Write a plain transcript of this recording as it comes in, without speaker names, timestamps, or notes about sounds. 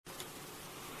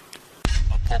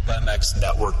Pulp MX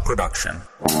Network production.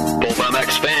 Pulp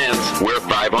MX fans, we're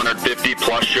 550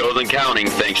 plus shows and counting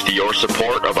thanks to your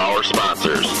support of our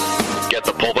sponsors. Get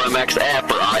the Pulp MX app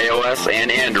for iOS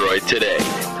and Android today.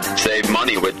 Save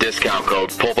money with discount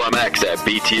code PulpMX at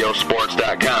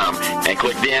BTOsports.com and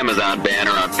click the Amazon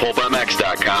banner on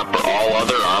PulpMX.com for all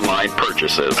other online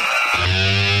purchases.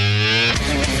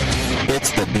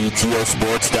 It's the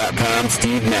BTOsports.com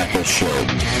Steve Matthes Show,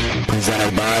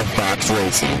 presented by Fox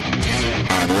Racing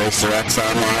on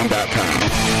RacerXOnline.com.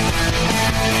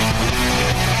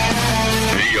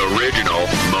 The original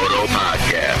Moto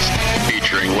Podcast,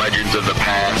 featuring legends of the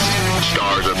past,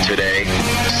 stars of today,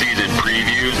 season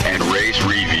previews and race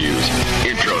reviews,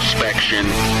 introspection,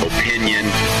 opinion,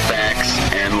 facts,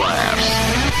 and laughs.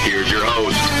 Here's your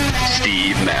host,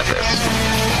 Steve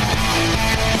Matthes.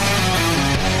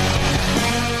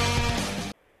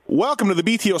 Welcome to the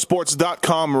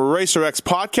BTOsports.com RacerX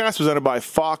podcast presented by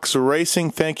Fox Racing.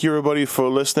 Thank you, everybody, for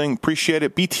listening. Appreciate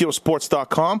it.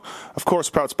 BTOsports.com, of course,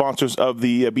 proud sponsors of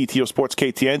the BTO Sports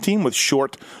KTN team with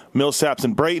Short, Millsaps,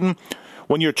 and Brayton.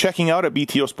 When you're checking out at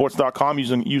BTOsports.com,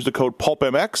 use the code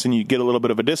PULPMX, and you get a little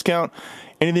bit of a discount.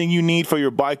 Anything you need for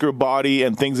your bike or body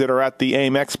and things that are at the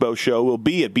AIM Expo show will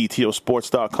be at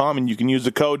BTOsports.com, and you can use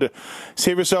the code to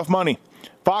save yourself money.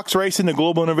 Fox Racing, the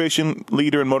global innovation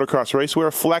leader in motocross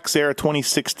racewear. Flex Air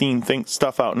 2016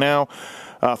 stuff out now.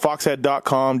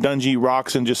 Foxhead.com, Dungy,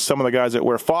 Rocks, and just some of the guys that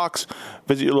wear Fox.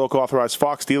 Visit your local authorized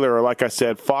Fox dealer, or like I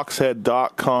said,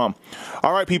 Foxhead.com.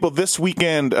 All right, people, this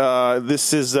weekend,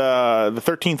 this is the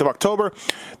 13th of October.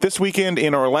 This weekend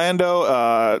in Orlando,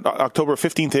 October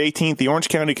 15th to 18th, the Orange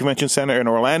County Convention Center in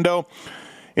Orlando.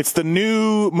 It's the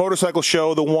new motorcycle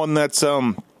show, the one that's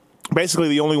basically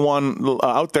the only one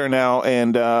out there now,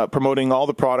 and promoting all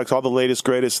the products, all the latest,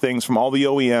 greatest things from all the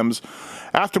OEMs,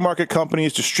 aftermarket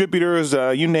companies, distributors,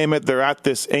 you name it. They're at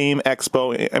this AIM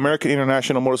Expo, American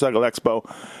International Motorcycle Expo,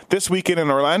 this weekend in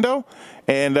Orlando.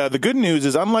 And the good news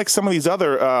is, unlike some of these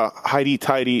other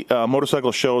hidey-tidy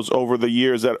motorcycle shows over the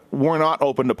years that were not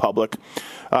open to public,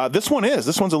 this one is.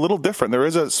 This one's a little different. There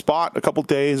is a spot, a couple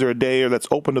days or a day that's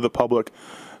open to the public.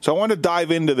 So I wanted to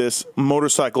dive into this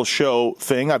motorcycle show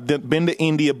thing. I've been to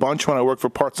Indy a bunch when I worked for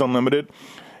Parts Unlimited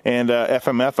and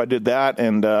FMF. I did that,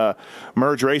 and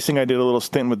Merge Racing. I did a little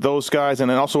stint with those guys,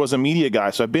 and then also as a media guy.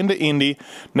 So I've been to Indy,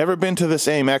 never been to this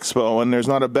AIM Expo, and there's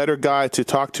not a better guy to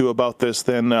talk to about this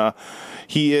than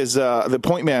he is the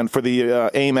point man for the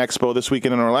AIM Expo this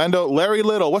weekend in Orlando. Larry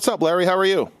Little. What's up, Larry? How are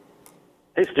you?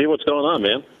 Hey, Steve. What's going on,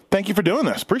 man? Thank you for doing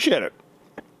this. Appreciate it.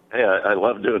 Hey, I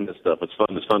love doing this stuff. It's fun.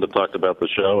 It's fun to talk about the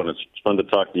show, and it's fun to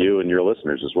talk to you and your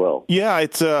listeners as well. Yeah,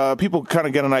 it's people kind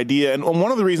of get an idea, and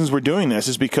one of the reasons we're doing this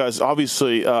is because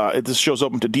obviously this show's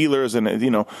open to dealers, and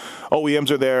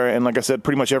OEMs are there, and like I said,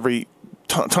 pretty much every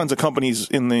tons of companies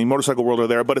in the motorcycle world are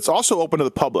there, but it's also open to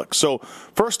the public. So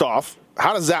first off,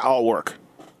 how does that all work?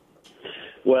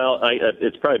 Well,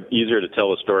 it's probably easier to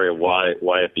tell the story of why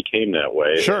it became that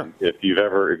way. Sure. And if you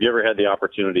ever had the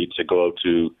opportunity to go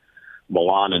to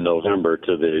Milan in November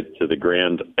to the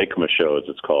Grand EICMA show, as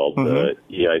it's called, the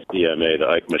EICMA,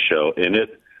 the EICMA show, and it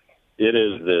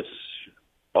is this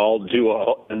all do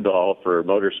all end all for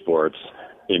motorsports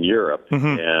in Europe.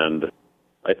 And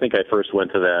I think I first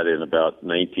went to that in about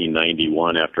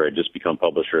 1991 after I'd just become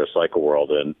publisher of Cycle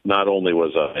World, and not only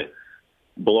was I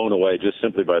blown away just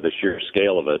simply by the sheer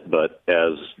scale of it, but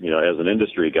as an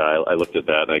industry guy, I looked at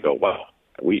that and I go, wow.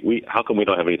 We how come we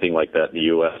don't have anything like that in the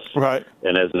U.S.? Right.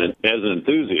 And as an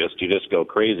enthusiast, you just go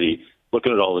crazy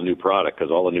looking at all the new product, because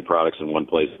all the new products in one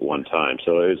place at one time.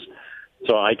 So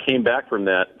I came back from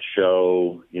that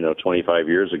show, 25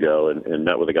 years ago, and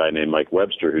met with a guy named Mike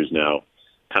Webster, who's now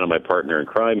kind of my partner in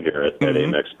crime here at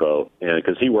AIM Expo, and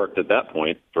because he worked at that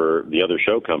point for the other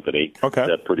show company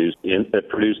that produced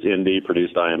Indy,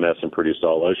 produced IMS, and produced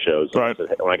all those shows. Right. So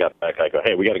when I got back, I go,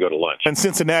 hey, we got to go to lunch. And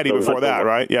Cincinnati before that,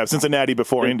 right? Yeah, Cincinnati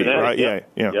before Indy, right?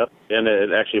 Yep. Yeah. Yep. And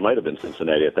it actually might have been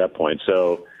Cincinnati at that point.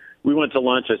 So we went to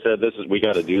lunch. I said, we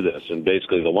got to do this. And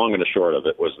basically the long and the short of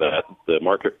it was that the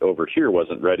market over here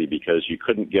wasn't ready because you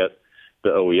couldn't get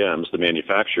the OEMs, the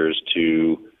manufacturers,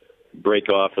 to break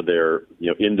off of their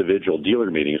individual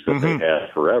dealer meetings that they had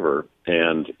forever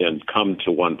and come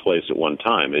to one place at one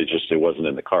time. It wasn't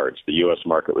in the cards. The U.S.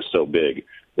 market was so big,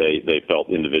 they felt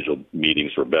individual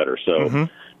meetings were better. So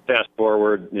fast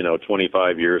forward,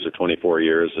 25 years or 24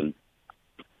 years, and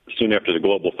soon after the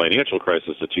global financial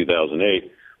crisis of 2008,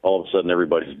 all of a sudden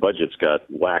everybody's budgets got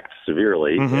whacked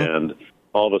severely, and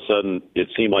all of a sudden it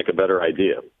seemed like a better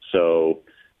idea. So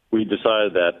we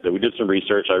decided that we did some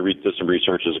research. I did some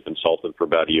research as a consultant for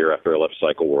about a year after I left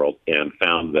Cycle World, and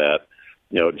found that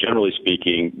generally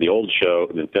speaking, the old show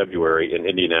in February in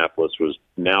Indianapolis was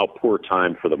now poor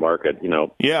time for the market.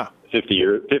 50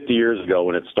 years ago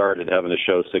when it started, having a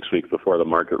show 6 weeks before the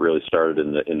market really started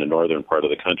in the northern part of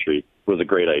the country was a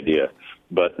great idea.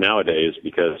 But nowadays,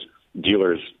 because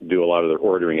dealers do a lot of their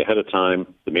ordering ahead of time,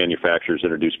 the manufacturers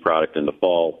introduce product in the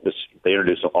fall. They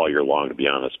introduce it all year long, to be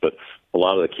honest, but a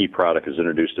lot of the key product is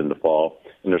introduced in the fall,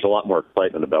 and there's a lot more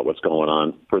excitement about what's going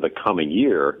on for the coming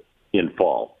year in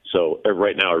fall. So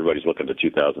right now, everybody's looking to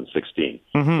 2016,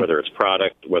 whether it's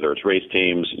product, whether it's race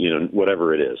teams,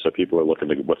 whatever it is. So people are looking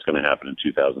to what's going to happen in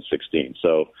 2016.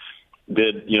 So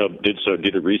did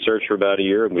the research for about a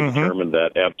year, and we determined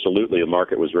that absolutely the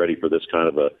market was ready for this kind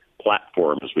of a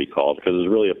platform, as we call it, because it's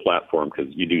really a platform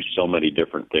because you do so many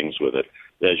different things with it.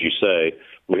 As you say,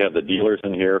 we have the dealers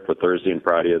in here for Thursday and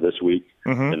Friday of this week,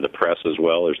 and the press as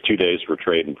well. There's 2 days for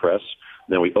trade and press.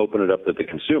 Then we open it up to the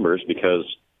consumers because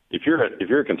if you're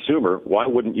a consumer, why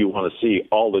wouldn't you want to see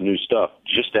all the new stuff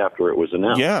just after it was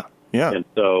announced? Yeah. And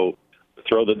so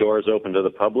throw the doors open to the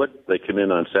public. They come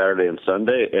in on Saturday and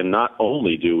Sunday, and not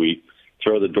only do we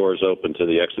throw the doors open to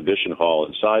the exhibition hall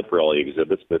inside for all the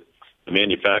exhibits, but the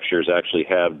manufacturers actually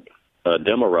have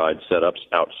demo ride setups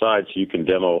outside, so you can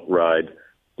demo ride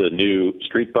the new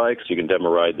street bikes, you can demo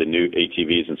ride the new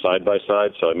ATVs and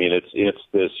side-by-side. So, I mean, it's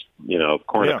this,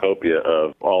 cornucopia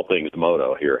of all things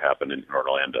moto here happening in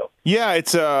Orlando. Yeah,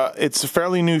 it's a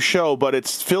fairly new show, but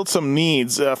it's filled some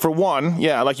needs. For one,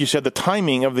 like you said, the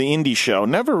timing of the Indy show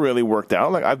never really worked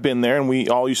out. Like, I've been there, and we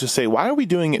all used to say, why are we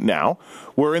doing it now?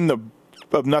 We're in the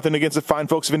nothing against the fine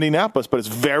folks of Indianapolis, but it's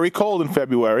very cold in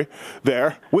February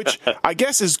there, which I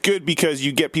guess is good because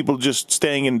you get people just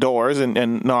staying indoors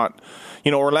and not,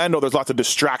 Orlando, there's lots of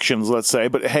distractions, let's say,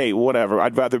 but hey, whatever.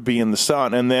 I'd rather be in the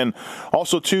sun. And then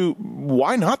also, too,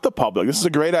 why not the public? This is a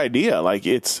great idea. Like,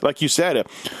 it's like you said,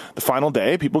 the final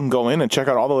day, people can go in and check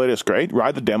out all the latest great,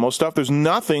 ride the demo stuff. There's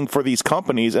nothing for these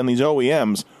companies and these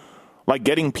OEMs like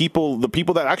getting the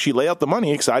people that actually lay out the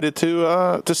money excited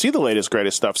to see the latest,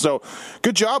 greatest stuff. So,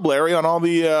 good job, Larry, on all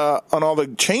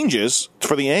the changes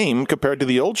for the AIM compared to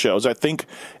the old shows. I think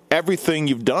everything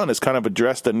you've done has kind of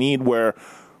addressed a need where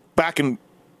back in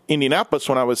Indianapolis,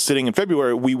 when I was sitting in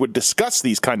February, we would discuss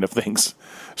these kind of things.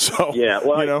 So, as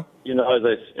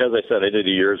I said, I did a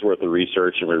year's worth of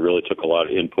research, and we really took a lot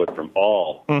of input from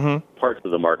all parts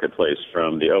of the marketplace,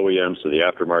 from the OEMs to the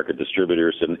aftermarket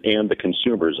distributors and the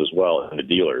consumers as well, and the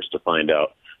dealers, to find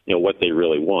out, what they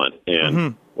really want.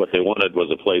 And what they wanted was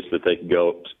a place that they could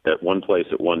go at one place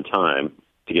at one time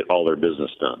to get all their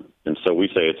business done. And so we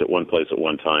say it's at one place at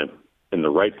one time, in the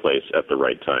right place at the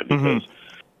right time, because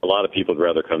a lot of people would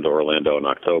rather come to Orlando in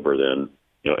October than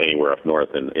anywhere up north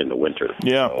in the winter.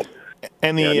 Yeah, so,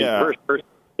 and the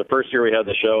first year we had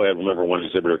the show, I remember one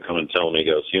exhibitor come and tell me, he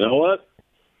goes, "You know what?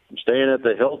 I'm staying at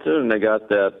the Hilton, and they got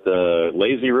that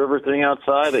lazy river thing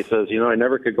outside." He says, "I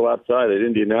never could go outside at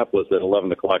Indianapolis at 11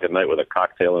 o'clock at night with a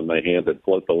cocktail in my hand and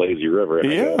float the lazy river."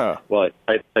 And I go, well,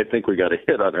 I think we got a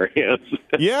hit on our hands.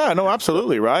 Yeah, no,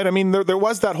 absolutely, right? I mean, there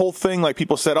was that whole thing, like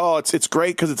people said, oh, it's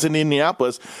great because it's in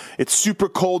Indianapolis. It's super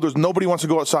cold. Nobody wants to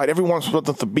go outside. Everyone wants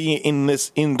to be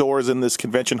indoors in this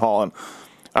convention hall. And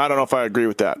I don't know if I agree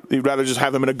with that. You'd rather just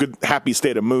have them in a good, happy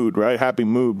state of mood, right? Happy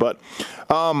mood. But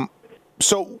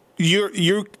so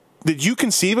did you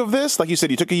conceive of this? Like you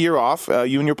said, you took a year off,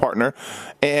 you and your partner,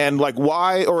 and like,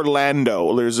 why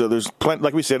Orlando? There's plenty,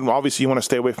 like we said, obviously you want to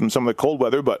stay away from some of the cold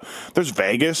weather, but there's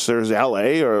Vegas, there's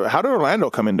LA, or how did Orlando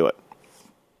come into it?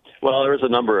 Well, there was a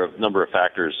number of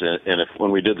factors, and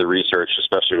when we did the research,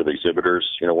 especially with exhibitors,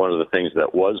 one of the things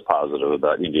that was positive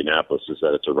about Indianapolis is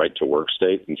that it's a right-to-work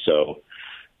state, and so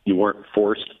you weren't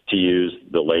forced to use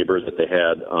the labor that they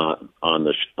had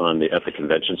at the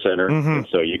convention center, and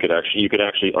so you could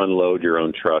actually unload your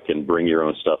own truck and bring your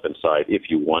own stuff inside if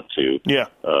you want to. Yeah,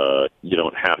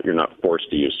 you're not forced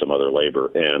to use some other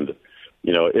labor, and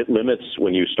it limits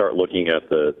when you start looking at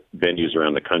the venues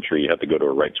around the country. You have to go to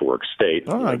a right-to-work state.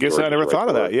 Oh, I guess I never thought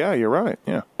of that. Yeah, you're right.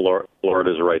 Yeah,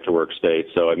 Florida's a right-to-work state.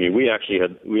 So I mean, we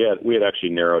had actually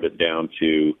narrowed it down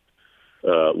to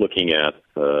looking at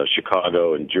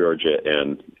Chicago and Georgia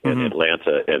and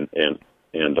Atlanta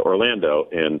and Orlando.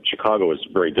 And Chicago was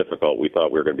very difficult. We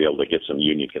thought we were going to be able to get some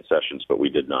union concessions, but we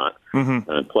did not.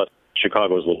 And plus,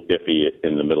 Chicago is a little iffy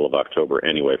in the middle of October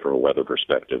anyway from a weather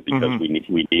perspective because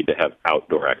we need to have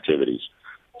outdoor activities.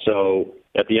 So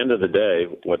at the end of the day,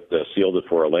 what sealed it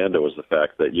for Orlando was the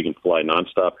fact that you can fly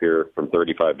nonstop here from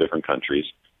 35 different countries.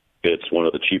 It's one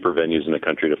of the cheaper venues in the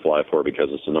country to fly for because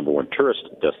it's the number one tourist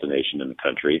destination in the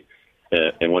country.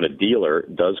 And when a dealer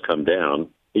does come down,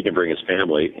 he can bring his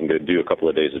family and go do a couple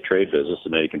of days of trade business,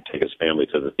 and then he can take his family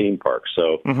to the theme park.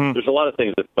 So there's a lot of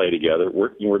things that play together.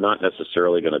 We're not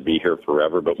necessarily going to be here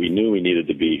forever, but we knew we needed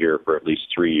to be here for at least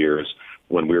 3 years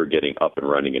when we were getting up and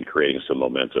running and creating some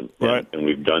momentum. Right. And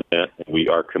we've done that. We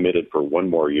are committed for one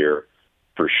more year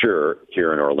for sure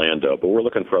here in Orlando, but we're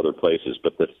looking for other places.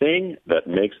 But the thing that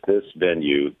makes this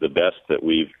venue the best that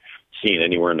we've seen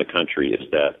anywhere in the country is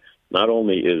that not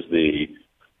only is the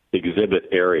exhibit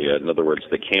area, in other words,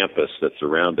 the campus that's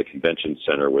around the convention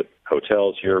center with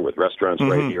hotels here, with restaurants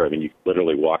right here. I mean, you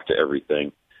literally walk to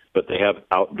everything. But they have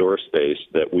outdoor space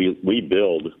that we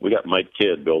build. We got Mike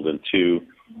Kidd building 2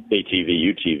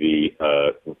 ATV,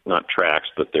 UTV, not tracks,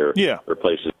 but they're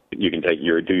places you can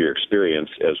do your experience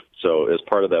as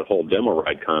part of that whole demo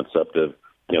ride concept of,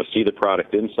 see the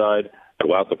product inside, go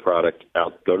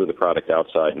to the product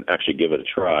outside and actually give it a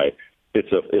try. It's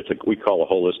we call a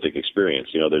holistic experience.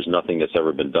 There's nothing that's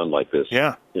ever been done like this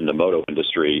in the moto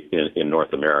industry in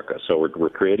North America. So we're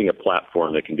creating a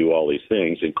platform that can do all these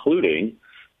things, including,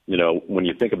 when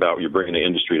you think about you're bringing the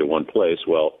industry to one place,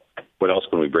 well, what else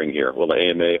can we bring here? Well, the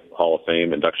AMA Hall of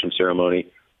Fame induction ceremony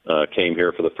came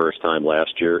here for the first time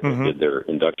last year and did their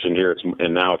induction here.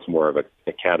 And now it's more of an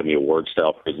Academy Award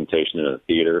style presentation in a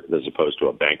theater as opposed to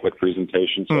a banquet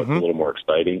presentation. So it's a little more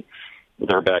exciting.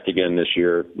 They're back again this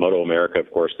year. Moto America,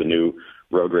 of course, the new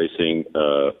road racing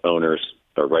owners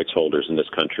or rights holders in this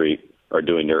country are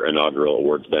doing their inaugural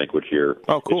awards banquet here.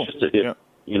 Oh, cool.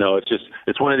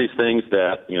 It's one of these things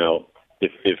that,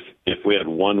 if we had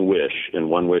one wish and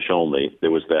one wish only, it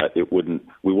was that we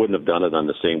wouldn't have done it on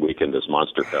the same weekend as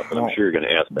Monster Cup. And I'm sure you're going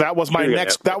to ask that. That was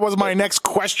my next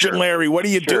question, Larry. What are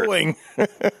you doing?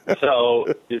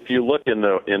 So if you look in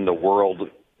the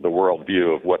world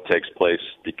view of what takes place,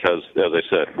 because as I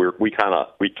said,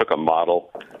 we took a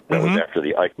model that was after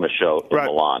the EICMA show in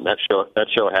Milan. That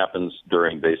show happens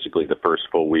during basically the first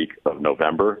full week of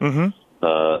November.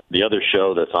 The other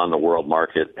show that's on the world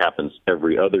market happens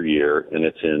every other year, and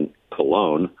it's in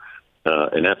Cologne,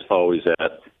 and that's always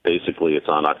it's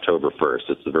on October 1st.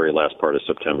 It's the very last part of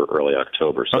September, early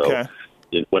October. So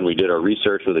when we did our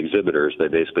research with exhibitors, they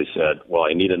basically said, well,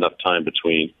 I need enough time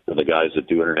between the guys that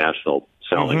do international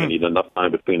selling. I need enough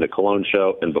time between the Cologne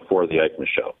show and before the EICMA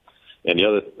show. And the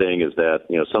other thing is that,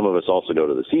 some of us also go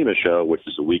to the SEMA show, which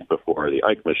is a week before the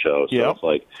EICMA show. So it's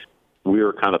like we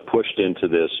were kind of pushed into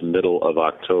this middle of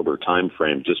October time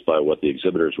frame just by what the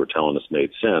exhibitors were telling us made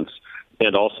sense.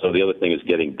 And also the other thing is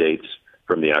getting dates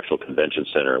from the actual convention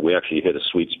center. We actually hit a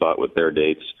sweet spot with their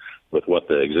dates, with what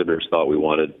the exhibitors thought we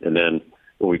wanted. And then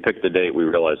when we picked the date, we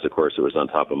realized, of course, it was on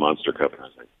top of Monster Cup. And I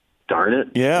was like, darn it.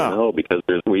 Yeah. Because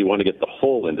we want to get the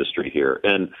whole industry here.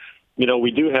 And,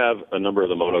 we do have a number of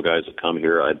the moto guys that come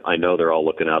here. I know they're all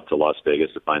looking out to Las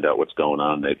Vegas to find out what's going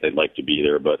on. They'd like to be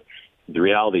there. But the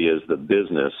reality is the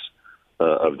business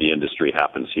of the industry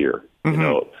happens here.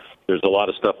 There's a lot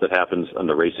of stuff that happens on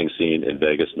the racing scene in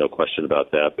Vegas, no question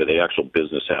about that. But the actual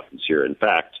business happens here. In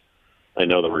fact, I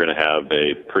know that we're going to have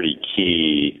a pretty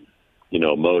key,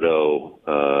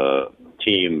 moto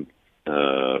team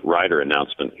rider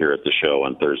announcement here at the show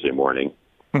on Thursday morning.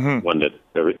 One that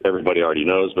everybody already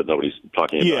knows, but nobody's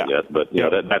talking about yet. But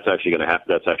that's actually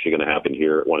going to happen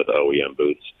here at one of the OEM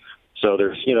booths. So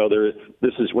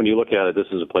this is, when you look at it, this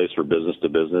is a place for business to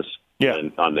business. Yeah.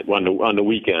 And on the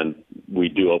weekend, we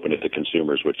do open it to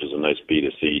consumers, which is a nice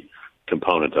B2C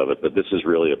component of it. But this is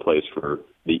really a place for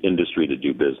the industry to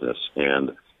do business.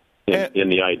 And in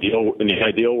the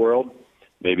ideal world,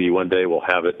 maybe one day we'll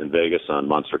have it in Vegas on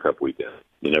Monster Cup weekend.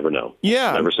 You never know.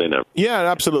 Yeah. Never say never. Yeah,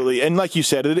 absolutely. And like you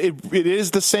said, it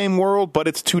is the same world, but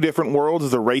it's two different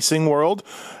worlds, the racing world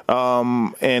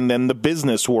and then the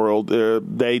business world.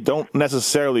 They don't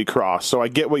necessarily cross. So I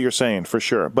get what you're saying for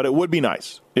sure. But it would be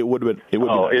nice. It would be nice. It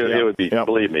would be. Yeah.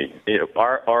 Believe me.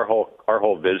 Our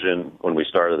whole vision when we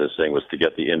started this thing was to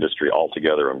get the industry all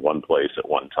together in one place at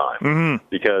one time.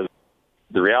 Because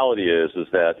the reality is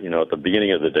that, at the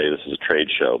beginning of the day, this is a trade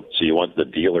show. So you want the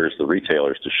dealers, the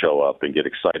retailers to show up and get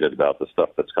excited about the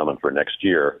stuff that's coming for next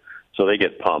year. So they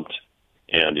get pumped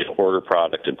and order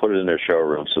product and put it in their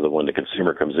showroom so that when the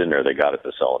consumer comes in there, they got it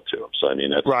to sell it to them. So, I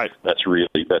mean, that's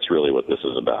really what this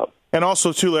is about. And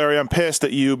also, too, Larry, I'm pissed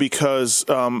at you because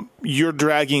you're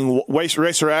dragging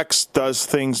Racer X does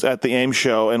things at the AIM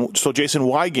show. And so Jason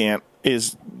Wygant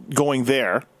is going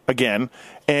there again.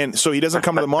 And so he doesn't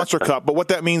come to the Monster Cup. But what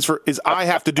that means is I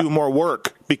have to do more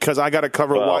work because I got to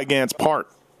cover Wygant's part.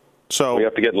 So we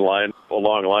have to get in a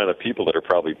long line of people that are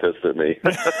probably pissed at me.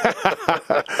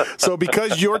 So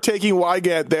because you're taking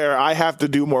Wygant there, I have to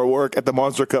do more work at the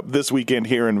Monster Cup this weekend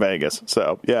here in Vegas.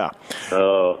 So, yeah.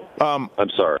 I'm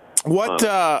sorry.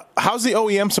 How's the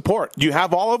OEM support? Do you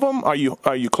have all of them? Are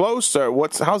you close? Or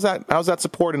how's that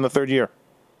support in the third year?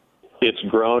 It's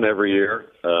grown every year.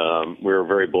 We were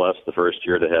very blessed the first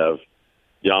year to have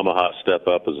Yamaha step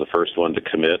up as the first one to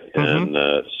commit, and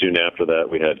soon after that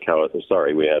we had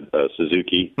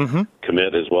Suzuki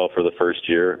commit as well for the first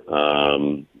year.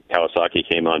 Kawasaki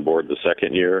came on board the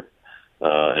second year,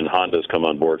 and Honda's come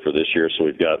on board for this year. So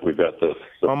we've got the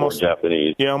four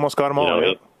Japanese. Yeah, almost got them all.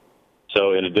 Yeah.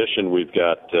 So in addition, we've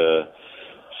got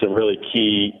some really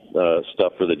key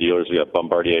stuff for the dealers. We got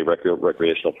Bombardier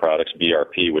Recreational Products,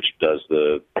 BRP, which does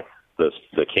the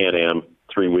Can-Am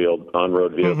three-wheeled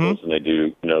on-road vehicles, and they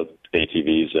do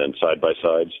ATVs and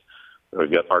side-by-sides.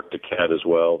 We've got Arctic Cat as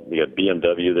well. We got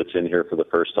BMW that's in here for the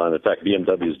first time. In fact,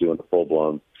 BMW is doing a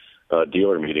full-blown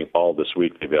dealer meeting all this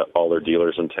week. They've got all their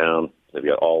dealers in town. They've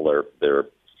got all their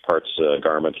parts,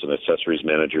 garments, and accessories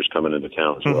managers coming into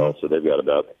town as well. So they've got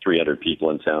about 300 people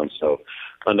in town. So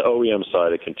on the OEM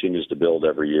side, it continues to build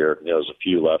every year. There's a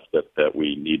few left that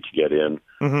we need to get in,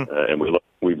 and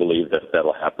we believe that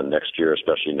that'll happen next year,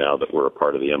 especially now that we're a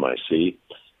part of the MIC.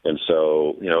 And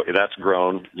so, that's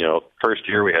grown. First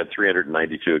year we had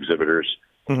 392 exhibitors.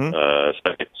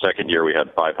 Second year we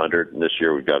had 500, and this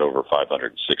year we've got over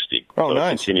 560. Oh, so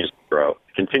nice. It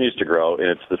continues to grow, and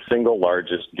it's the single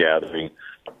largest gathering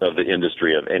of the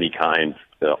industry of any kind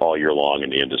all year long in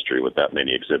the industry with that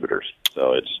many exhibitors.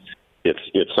 So it's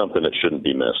something that shouldn't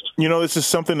be missed. This is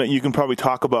something that you can probably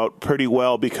talk about pretty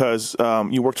well because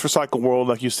you worked for Cycle World,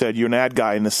 like you said. You're an ad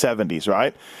guy in the 70s,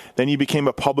 right? Then you became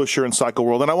a publisher in Cycle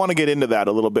World, and I want to get into that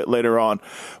a little bit later on.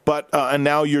 But and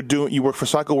now you work for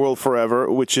Cycle World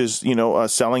Forever, which is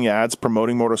selling ads,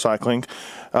 promoting motorcycling.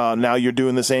 Now you're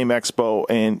doing this AIM Expo,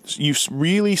 and you've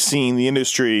really seen the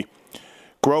industry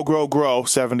grow,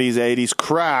 70s, 80s,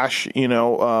 crash,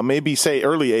 maybe say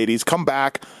early 80s, come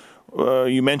back.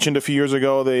 You mentioned a few years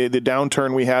ago the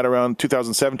downturn we had around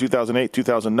 2007, 2008,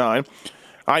 2009.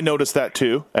 I noticed that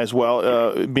too, as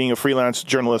well, being a freelance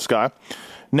journalist guy.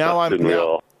 Now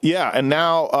you're in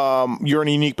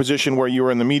a unique position where you were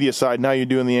in the media side. Now you're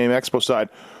doing the AIM Expo side.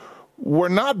 We're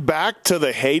not back to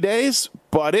the heydays,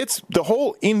 but it's the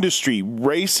whole industry,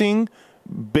 racing,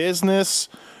 business,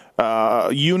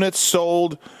 units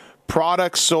sold,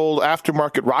 products sold,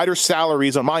 aftermarket, rider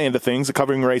salaries on my end of things,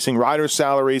 covering racing, rider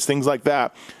salaries, things like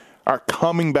that are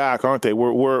coming back, aren't they?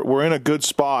 We're in a good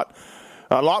spot,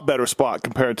 a lot better spot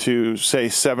compared to, say,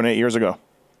 7-8 years ago.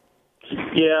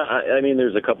 Yeah, I mean,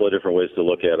 there's a couple of different ways to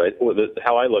look at it.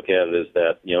 How I look at it is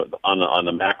that, on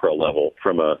the macro level,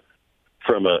 from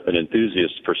an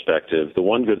enthusiast perspective, the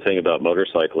one good thing about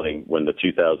motorcycling when the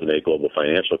 2008 global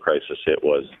financial crisis hit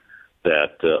was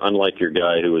that unlike your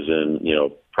guy who was in,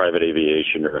 private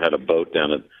aviation or had a boat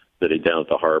down at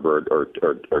the harbor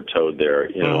or towed there,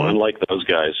 unlike those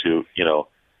guys who,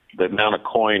 the amount of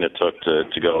coin it took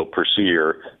to go pursue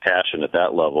your passion at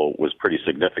that level was pretty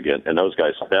significant. And those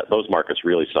guys, those markets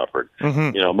really suffered.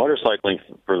 Motorcycling,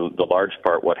 for the large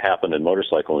part, what happened in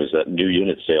motorcycling is that new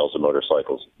unit sales of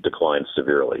motorcycles declined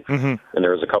severely. And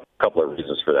there was a couple of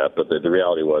reasons for that. But the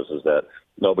reality was that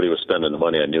nobody was spending the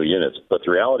money on new units. But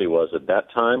the reality was at that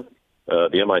time,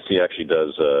 the MIC actually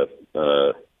does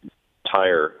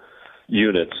tire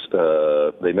units.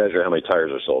 They measure how many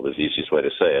tires are sold is the easiest way to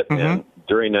say it. And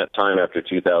during that time after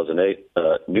 2008,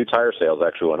 new tire sales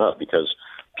actually went up because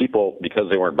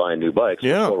they weren't buying new bikes,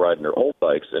 they were still riding their old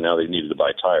bikes, and now they needed to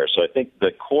buy tires. So I think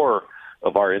the core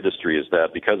of our industry is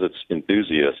that because it's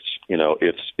enthusiasts,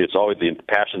 it's always, the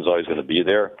passion's always going to be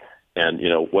there. And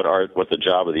what the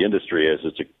job of the industry is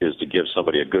to give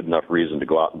somebody a good enough reason to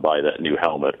go out and buy that new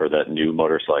helmet or that new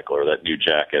motorcycle or that new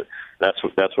jacket. That's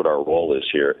what our role is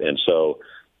here. And so,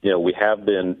 we have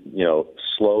been,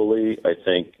 slowly, I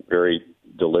think, very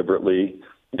deliberately,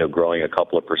 growing a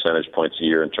couple of percentage points a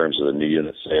year in terms of the new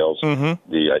unit sales.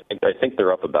 I think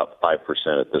they're up about 5%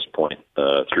 at this point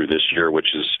through this year,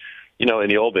 which is, in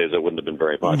the old days it wouldn't have been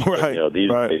very much. Right. But,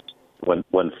 these days,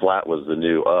 when flat was the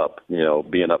new up,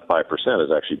 being up 5%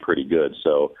 is actually pretty good.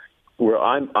 So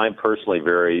I'm personally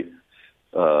very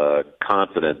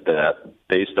confident that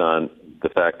based on the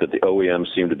fact that the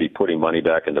OEMs seem to be putting money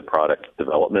back into product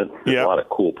development, there's a lot of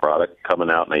cool product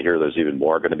coming out, and I hear there's even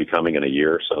more going to be coming in a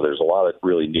year. So there's a lot of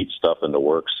really neat stuff in the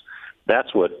works.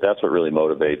 That's what really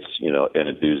motivates, an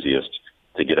enthusiast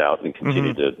to get out and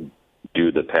continue to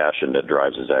do the passion that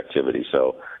drives his activity.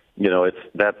 So, it's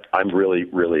that I'm really,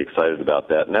 really excited about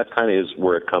that. And that kind of is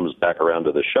where it comes back around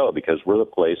to the show, because we're the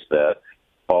place that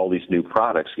all these new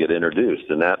products get introduced.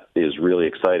 And that is really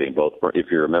exciting, both if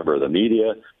you're a member of the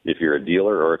media, if you're a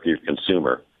dealer, or if you're a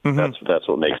consumer. That's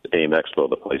what makes AIM Expo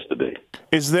the place to be.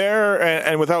 Is there,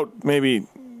 and without maybe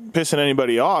pissing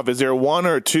anybody off, is there 1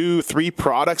 or 2, 3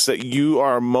 products that you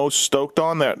are most stoked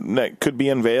on that could be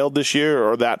unveiled this year,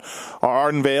 or that are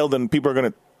unveiled and people are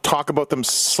going to talk about them /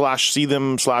 see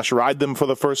them / ride them for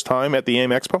the first time at the AIM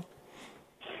Expo?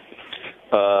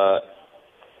 I'll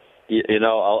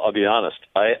be honest.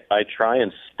 I try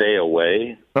and stay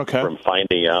away from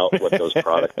finding out what those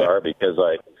products are, because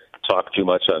I talk too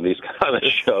much on these kind of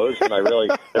shows, and I really,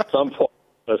 at some point,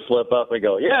 I slip up and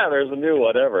go, yeah, there's a new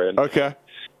whatever. And, I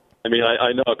mean,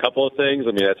 I know a couple of things.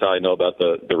 I mean, that's how I know about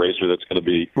the racer that's going to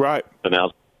be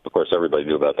announced. Of course, everybody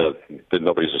knew about that.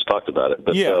 Nobody's just talked about it.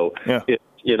 But I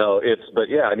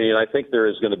mean, I think there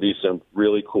is going to be some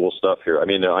really cool stuff here. I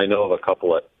mean, I know of a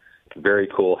couple of very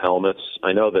cool helmets.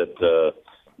 I know that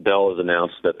Bell has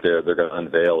announced that they're going to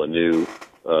unveil a new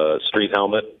street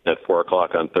helmet at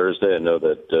 4:00 on Thursday. I know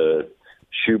that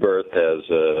Schubert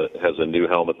has a new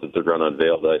helmet that they're going to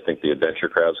unveil that I think the adventure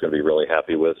crowd is going to be really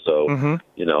happy with. So,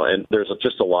 and there's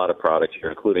just a lot of product here,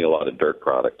 including a lot of dirt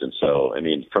product. And so, I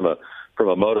mean, from a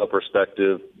moto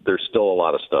perspective, there's still a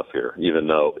lot of stuff here, even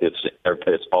though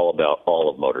it's all about all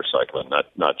of motorcycling,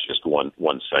 not just one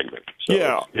segment.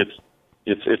 So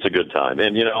it's a good time.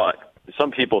 And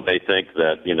some people may think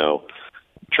that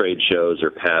trade shows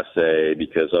are passé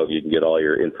because you can get all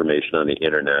your information on the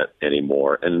internet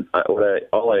anymore. And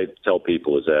all I tell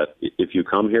people is that if you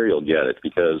come here, you'll get it,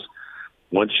 because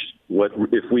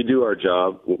if we do our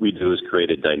job, what we do is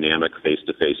create a dynamic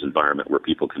face-to-face environment where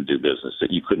people can do business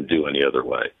that you couldn't do any other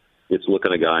way. It's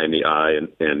looking a guy in the eye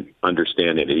and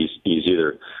understanding that he's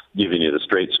either giving you the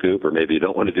straight scoop, or maybe you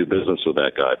don't want to do business with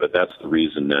that guy. But that's the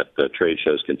reason that the trade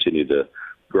shows continue to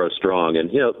grow strong. And,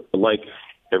 like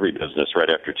every business right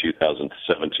after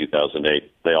 2007,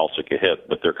 2008, they all took a hit,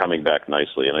 but they're coming back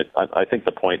nicely. And I think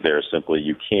the point there is simply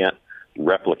you can't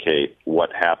replicate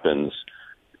what happens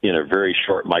in a very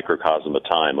short microcosm of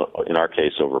time, in our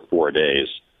case over 4 days,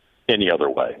 any other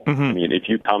way. I mean, if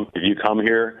you come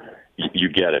here, you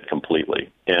get it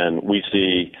completely. And we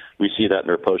see that in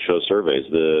our post-show surveys.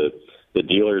 The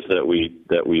dealers that we've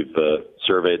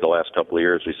surveyed the last couple of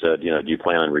years, we said, do you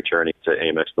plan on returning to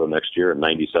AIM Expo next year? And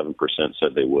 97%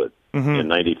 said they would. And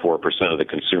 94% of the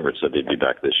consumers said they'd be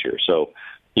back this year. So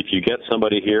if you get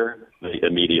somebody here, they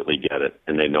immediately get it,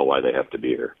 and they know why they have to be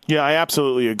here. Yeah, I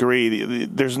absolutely agree.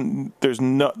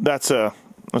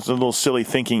 That's a little silly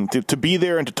thinking. To be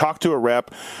there and to talk to a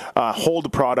rep, hold the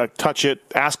product, touch it,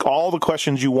 ask all the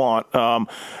questions you want. And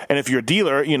if you're a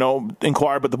dealer,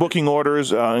 inquire about the booking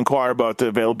orders, inquire about the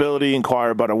availability,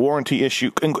 inquire about a warranty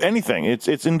issue, anything.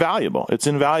 It's invaluable. It's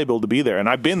invaluable to be there. And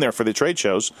I've been there for the trade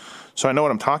shows, so I know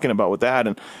what I'm talking about with that.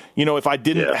 And, if I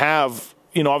didn't have...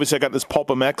 obviously I got this Pulp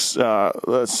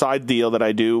MX side deal that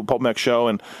I do, Pulp MX show,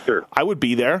 and I would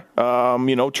be there,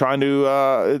 trying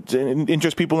to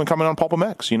interest people in coming on Pulp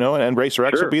MX, and Racer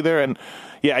X would be there. And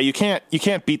you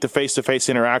can't beat the face-to-face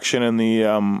interaction and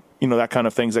the, that kind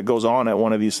of things that goes on at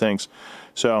one of these things.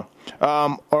 So,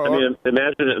 imagine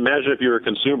if you were a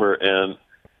consumer and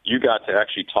you got to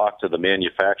actually talk to the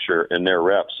manufacturer and their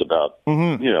reps about,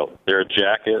 their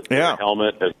jacket, their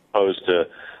helmet, as opposed to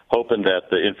hoping that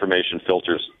the information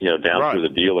filters, down through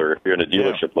the dealer if you're in a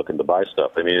dealership looking to buy stuff.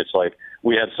 I mean, it's like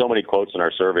we had so many quotes in our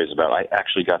surveys about I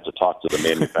actually got to talk to the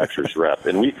manufacturer's rep.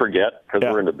 And we forget, because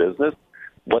we're in the business,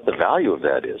 what the value of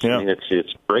that is. I mean,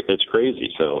 it's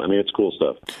crazy. So, I mean, it's cool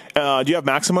stuff. Do you have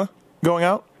Maxima going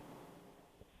out?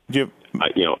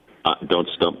 Don't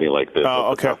stump me like this.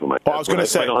 Oh, okay. Well, I was going to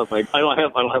say I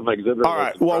don't have my exhibit. All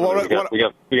right. Well,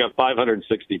 we got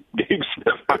 560 gigs.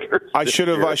 I should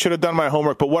have done my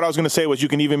homework. But what I was going to say was you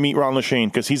can even meet Ron Lachine,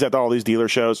 because he's at all these dealer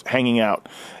shows hanging out,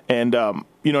 and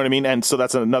you know what I mean. And so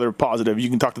that's another positive. You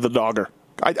can talk to the dogger.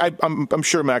 I'm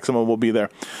sure Maxima will be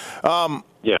there.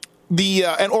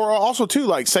 Or also too,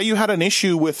 like, say you had an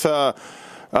issue with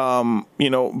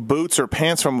boots or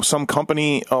pants from some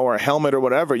company or a helmet or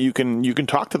whatever, you can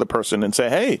talk to the person and say,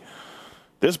 hey,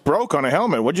 this broke on a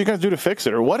helmet. What'd you guys do to fix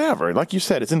it, or whatever? Like you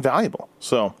said, it's invaluable.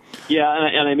 So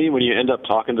and I mean, when you end up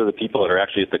talking to the people that are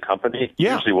actually at the company,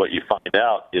 usually what you find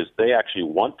out is they actually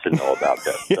want to know about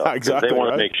that stuff. Exactly. They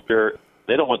want to make sure.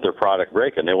 They don't want their product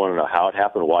breaking. They want to know how it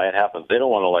happened, why it happened. They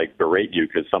don't want to berate you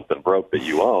because something broke that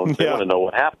you own. They want to know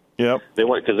what happened. Yep. They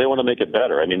want to make it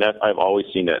better. I mean, I've always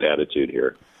seen that attitude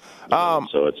here.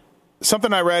 So it's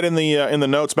something I read in the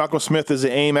notes. Malcolm Smith is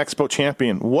the AIM Expo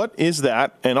champion. What is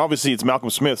that? And obviously it's Malcolm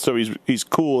Smith, so he's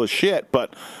cool as shit.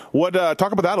 But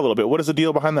talk about that a little bit. What is the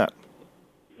deal behind that?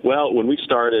 Well, when we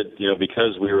started,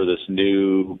 because we were this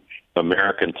new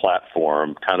American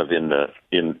platform, kind of in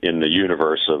the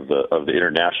universe of the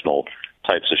international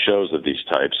types of shows of these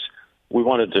types, we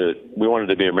wanted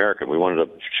to be American. We wanted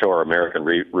to show our American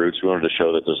roots. We wanted to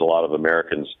show that there's a lot of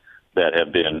Americans that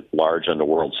have been large on the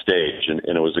world stage, and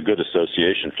it was a good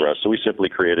association for us. So we simply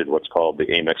created what's called the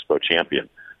AIM Expo Champion.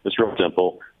 It's real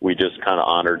simple. We just kind of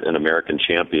honored an American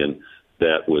champion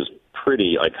that was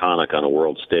pretty iconic on a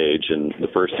world stage. And the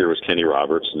first year was Kenny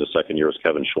Roberts, and the second year was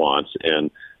Kevin Schwantz. And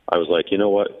I was like, you know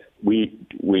what? We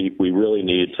really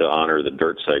need to honor the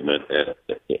dirt segment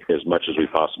as much as we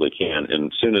possibly can.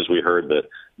 And as soon as we heard that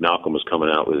Malcolm was coming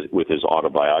out with his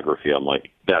autobiography, I'm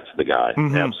like, that's the guy.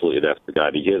 Mm-hmm. Absolutely, that's the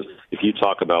guy. Because if you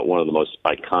talk about one of the most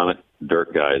iconic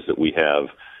dirt guys that we have,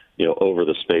 you know, over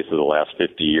the space of the last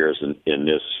 50 years in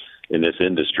this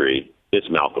industry, it's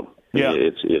Malcolm. Yeah.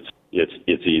 It's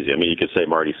easy. I mean, you could say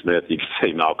Marty Smith, you could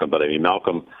say Malcolm, but I mean,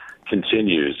 Malcolm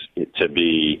continues to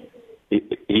be.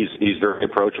 He's very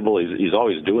approachable. He's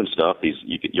always doing stuff.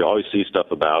 You always see stuff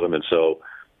about him, and so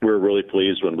we're really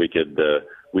pleased when we could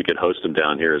host him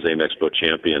down here as AIM Expo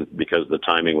champion, because the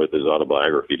timing with his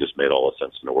autobiography just made all the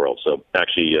sense in the world. So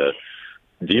actually,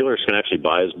 dealers can actually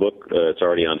buy his book. It's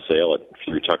already on sale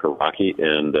through Tucker Rocky,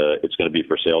 and it's going to be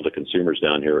for sale to consumers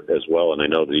down here as well. And I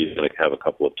know that he's going to have a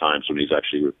couple of times when he's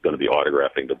actually going to be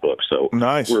autographing the book. So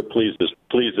nice. We're pleased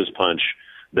as punch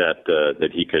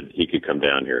that he could come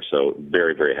down here. So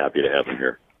very, very happy to have him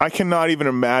here. I cannot even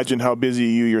imagine how busy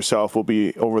you yourself will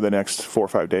be over the next 4 or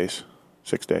 5 days,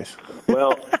 6 days.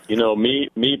 Well, you know, me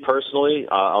personally,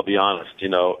 I'll be honest. You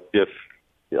know, if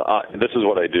this is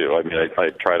what I do. I mean, I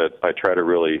try to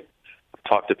really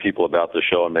talk to people about the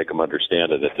show and make them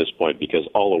understand it at this point, because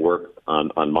all the work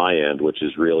on my end, which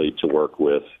is really to work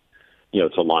with, you know,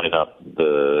 to line up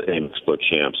the AIM Expo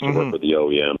champs, to work with the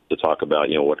OEM, to talk about,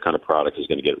 you know, what kind of product is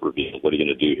going to get revealed, what are you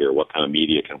going to do here, what kind of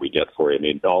media can we get for you. I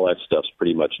mean, all that stuff's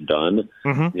pretty much done.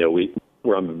 You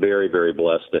know, I'm very, very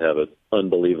blessed to have an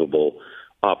unbelievable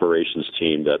operations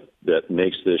team that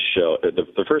makes this show.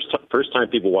 The first time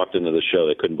people walked into the show,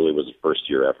 they couldn't believe it was a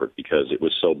first-year effort, because it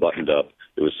was so buttoned up,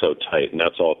 it was so tight, and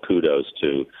that's all kudos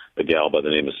to a gal by the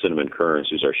name of Cinnamon Kearns,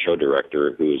 who's our show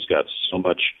director, who's got so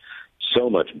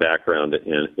much background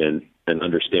and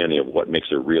understanding of what makes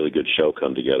a really good show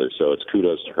come together. So it's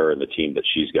kudos to her and the team that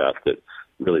she's got that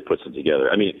really puts it together.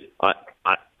 I mean,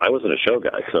 I wasn't a show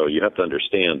guy, so you have to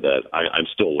understand that I'm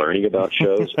still learning about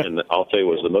shows. And I'll tell you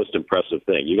what was the most impressive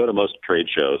thing. You go to most trade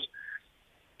shows,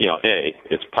 you know,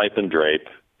 it's pipe and drape,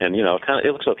 and, you know,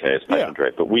 it looks okay, it's pipe and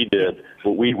drape. But we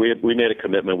made a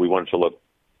commitment. We wanted to look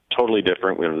totally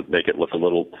different. We want to make it look a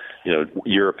little, you know,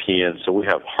 European. So we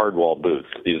have hardwall booths.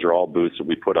 These are all booths that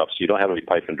we put up, so you don't have any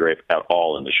pipe and drape at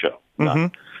all in the show.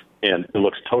 And it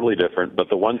looks totally different. But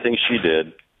the one thing she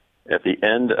did, at the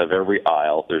end of every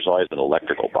aisle, there's always an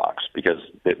electrical box, because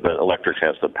the electric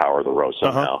has to power the row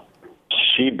somehow.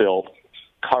 She built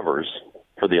covers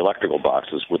for the electrical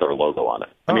boxes with our logo on it.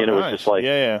 I mean, it was just like,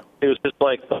 it was just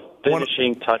like the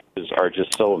finishing touches are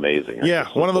just so amazing. Yeah,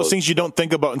 one of those things you don't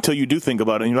think about until you do think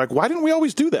about it, and you're like, why didn't we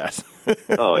always do that?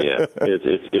 Oh yeah,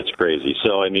 it's crazy.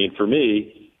 So I mean, for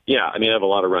me, yeah, I mean, I have a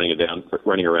lot of running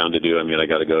around to do. I mean, I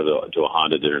got to go to a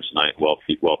Honda dinner tonight.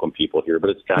 Welcome people here,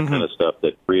 but it's that kind of stuff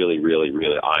that really, really,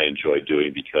 really I enjoy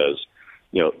doing, because,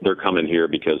 you know, they're coming here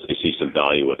because they see some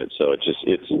value in it. So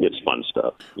it's fun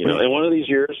stuff, you know. And one of these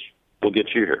years, we'll get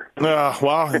you here.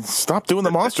 Well, stop doing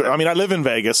the Monster. I mean, I live in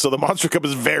Vegas, so the Monster Cup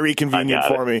is very convenient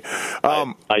for me.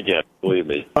 I get it, believe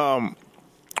me.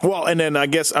 Well, and then I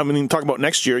guess, I mean, talk about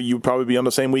next year, you'd probably be on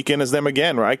the same weekend as them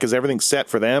again, right? Because everything's set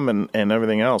for them and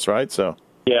everything else, right? So.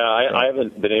 Yeah, I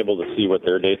haven't been able to see what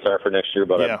their dates are for next year,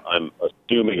 but I'm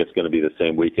assuming it's going to be the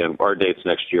same weekend. Our dates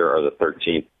next year are the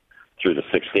 13th through the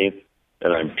 16th,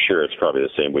 and I'm sure it's probably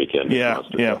the same weekend. Yeah.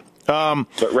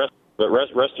 But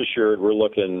rest assured, we're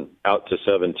looking out to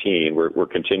 17. We're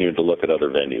continuing to look at other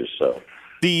venues. So,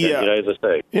 as I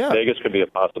say, Vegas could be a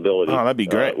possibility. Oh, that'd be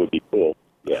great. It would be cool.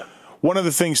 Yeah. One of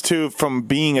the things, too, from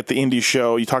being at the Indy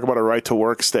show, you talk about a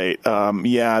right-to-work state.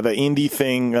 The Indy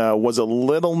thing was a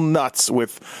little nuts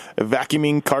with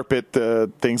vacuuming carpet,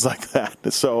 things like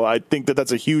that. So I think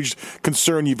that's a huge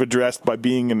concern you've addressed by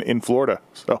being in Florida.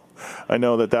 So I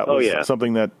know that was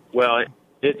something that... Well,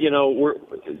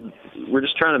 we're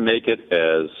just trying to make it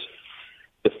as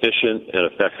efficient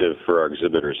and effective for our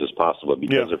exhibitors as possible,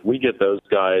 because if we get those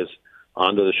guys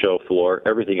onto the show floor,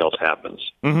 everything else happens.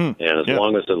 And as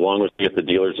long as we get the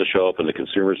dealers to show up and the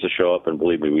consumers to show up, and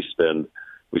believe me,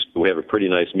 we have a pretty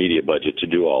nice media budget to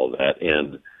do all of that.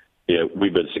 And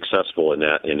we've been successful in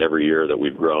that in every year that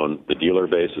we've grown the dealer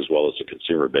base as well as the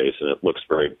consumer base. And it looks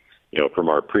very, from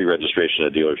our pre-registration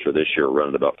of dealers for this year, we're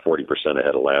running about 40%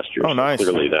 ahead of last year. Oh, nice.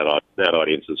 So clearly that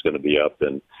audience is going to be up,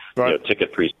 and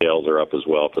ticket pre-sales are up as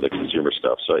well for the consumer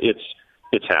stuff. So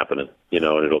it's happening, and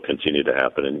it'll continue to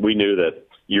happen. And we knew that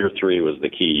year 3 was the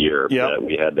key year. Yep. That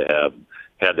we had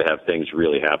to have things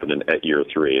really happening at year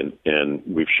 3, and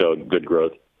we've showed good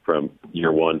growth from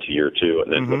year 1 to year 2,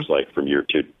 and then it looks like from year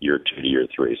 2 to year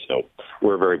 3. So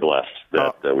we're very blessed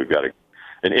that we've got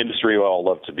an industry we all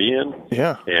love to be in,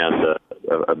 and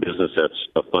a business that's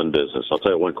a fun business. I'll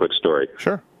tell you one quick story.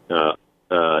 Sure.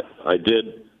 I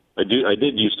did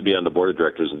used to be on the board of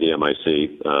directors of the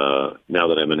MIC. Now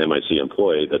that I'm an MIC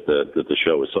employee, that the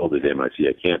show was sold to the MIC,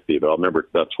 I can't be. But I remember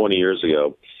about 20 years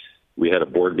ago, we had a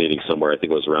board meeting somewhere. I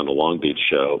think it was around the Long Beach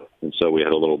show, and so we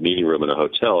had a little meeting room in a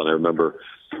hotel. And I remember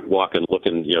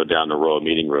looking, down the row of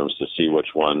meeting rooms to see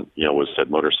which one, said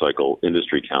Motorcycle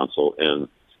Industry Council, and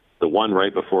the one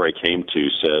right before I came to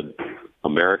said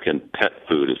American Pet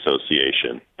Food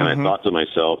Association, and I thought to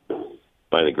myself,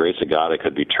 by the grace of God, I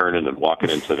could be turning and walking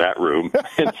into that room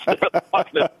instead of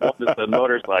walking into one that said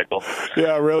motorcycle.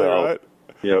 Yeah, really, right?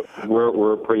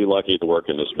 We're pretty lucky to work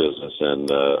in this business,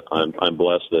 and I'm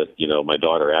blessed that my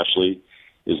daughter Ashley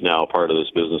is now a part of this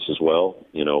business as well.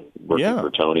 Working for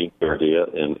Tony Gardia,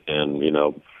 and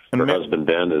her husband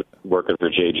Ben is working for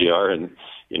JGR, and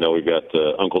we've got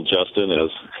Uncle Justin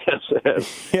as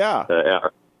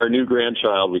our new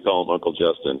grandchild. We call him Uncle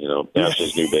Justin.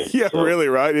 Ashley's new baby. Yeah, so. Really,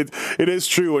 right? It is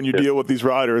true when you deal with these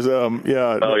riders.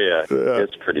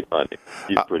 It's pretty funny.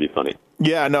 He's pretty funny.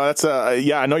 Yeah, no, that's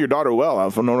I know your daughter well.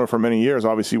 I've known her for many years.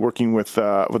 Obviously, working with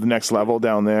the Next Level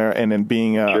down there, and then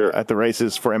being at the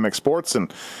races for MX Sports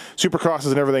and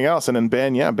Supercrosses and everything else. And then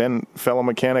Ben, fellow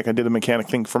mechanic. I did the mechanic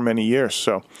thing for many years.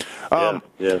 So,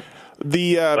 actually,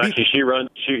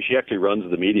 she actually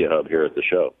runs the media hub here at the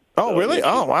show. Oh, really?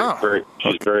 Wow.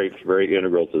 She's very, very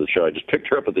integral to the show. I just picked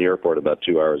her up at the airport about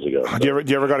 2 hours ago. So. Do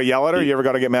you ever got to yell at her? You ever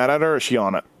got to get mad at her, or is she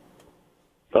on it?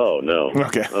 Oh, no.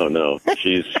 Okay. Oh, no.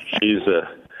 She's we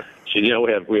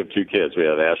have 2 kids. We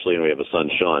have Ashley and we have a son,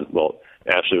 Sean. Well,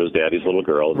 Ashley was Daddy's little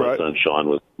girl, and my son Sean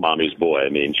was Mommy's boy. I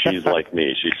mean, she's like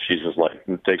me. She's just like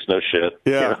takes no shit.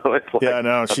 Yeah, Let's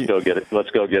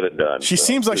go get it done. She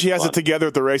seems like she has it together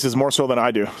at the races more so than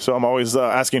I do. So I'm always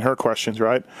asking her questions,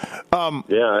 right?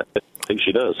 I think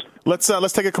she does. Let's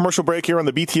take a commercial break here on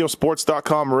the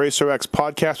BTOsports.com RacerX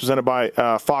podcast presented by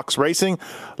Fox Racing.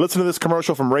 Listen to this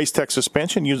commercial from Racetech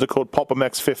Suspension. Use the code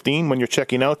PulpMX15 when you're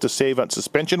checking out to save on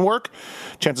suspension work.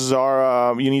 Chances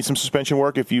are you need some suspension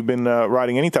work if you've been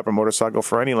riding any type of motorcycle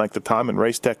for any length of time, and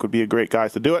Racetech would be a great guy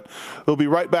to do it. We'll be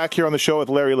right back here on the show with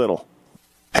Larry Little.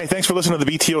 Hey, thanks for listening to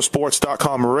the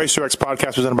BTOsports.com RacerX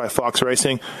podcast presented by Fox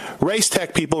Racing.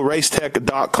 Racetech people,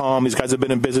 racetech.com. These guys have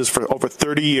been in business for over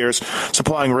 30 years,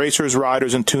 supplying racers,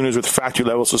 riders, and tuners with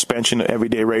factory-level suspension to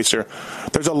everyday racer.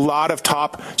 There's a lot of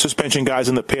top suspension guys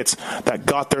in the pits that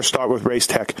got their start with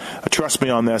Racetech. Trust me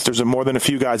on this. There's more than a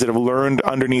few guys that have learned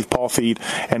underneath Paul Feed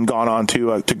and gone on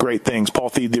to great things. Paul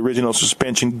Feed, the original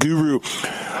suspension guru.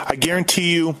 I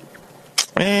guarantee you,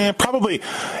 probably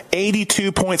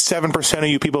 82.7% of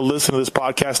you people listening to this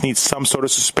podcast need some sort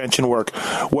of suspension work,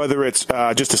 whether it's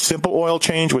just a simple oil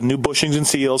change with new bushings and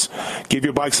seals, give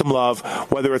your bike some love,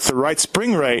 whether it's the right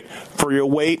spring rate for your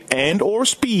weight and or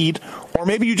speed, or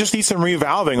maybe you just need some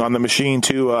revalving on the machine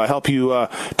to help you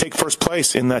take first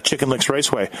place in that Chicken Licks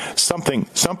Raceway. Something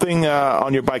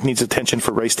on your bike needs attention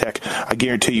for Racetech. I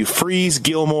guarantee you. Freeze,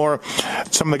 Gilmore,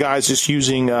 some of the guys just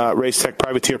using Racetech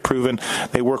Privateer Proven.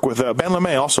 They work with Ben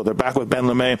LeMay also. They're back with Ben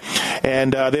LeMay.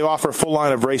 And they offer a full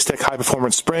line of Racetech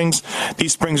high-performance springs.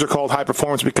 These springs are called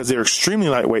high-performance because they're extremely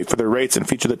lightweight for their rates and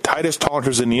feature the tightest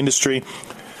tolerances in the industry.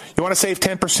 You want to save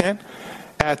 10%?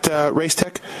 At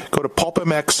Racetech, go to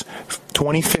PulpMX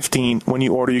 2015 when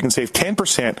you order. You can save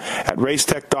 10% at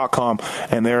racetech.com,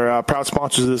 and they're proud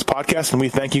sponsors of this podcast, and we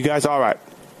thank you guys. All right,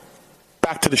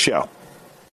 back to the show.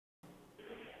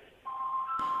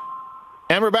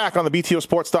 And we're back on the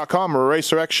BTOsports.com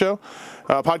RacerX show,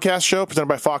 podcast show presented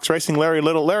by Fox Racing. Larry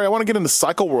Little. Larry, I want to get into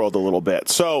cycle world a little bit.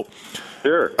 So,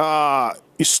 sure.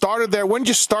 You started there. When did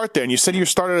you start there? And you said you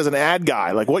started as an ad guy.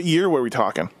 Like, what year were we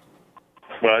talking?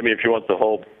 Well, I mean, if you want the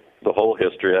whole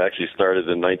history, I actually started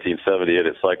in 1978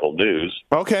 at Cycle News.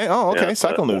 Okay. Oh, okay. And,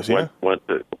 Cycle News. I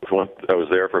was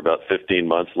there for about 15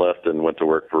 months left, and went to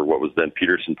work for what was then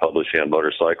Peterson Publishing on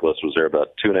Motorcyclists. Was there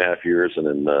about 2.5 years, and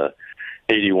in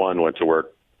 '81 went to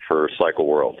work for Cycle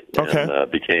World. Okay.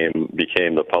 And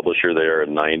became the publisher there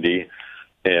in '90,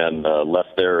 and left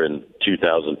there in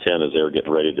 2010 as they were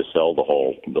getting ready to sell the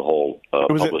whole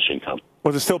publishing company.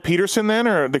 Was it still Peterson then,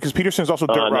 or because Peterson is also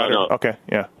dirt rider? No. Okay,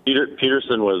 yeah.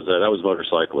 Peterson was that was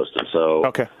Motorcyclist, and so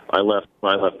I left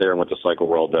there and went to Cycle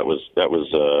World. That was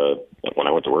when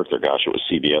I went to work there. Gosh, it was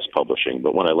CBS Publishing,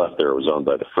 but when I left there, it was owned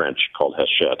by the French called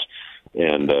Hachette,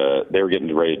 they were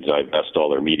getting ready to divest all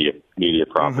their media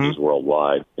properties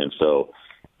worldwide, and so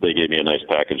they gave me a nice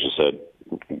package and said,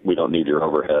 "We don't need your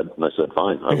overhead," and I said,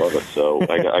 "Fine, I love it." So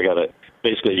I got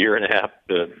basically a year and a half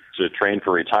to train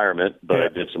for retirement, but I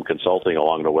did some consulting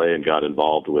along the way and got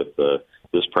involved with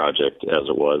this project as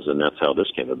it was, and that's how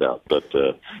this came about. But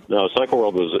no, Cycle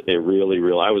World was a really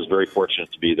I was very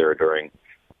fortunate to be there during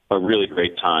a really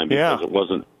great time, because it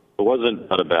wasn't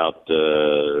but about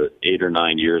 8 or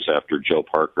 9 years after Joe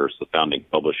Parker, the founding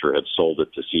publisher, had sold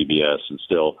it to CBS, and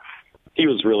still he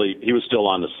was still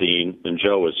on the scene, and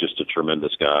Joe was just a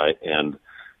tremendous guy, and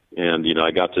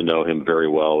I got to know him very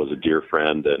well, was a dear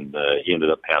friend, and he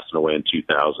ended up passing away in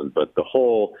 2000. But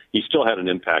he still had an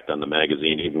impact on the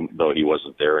magazine, even though he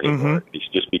wasn't there anymore. It's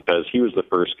just because he was the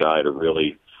first guy to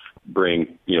really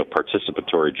bring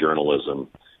participatory journalism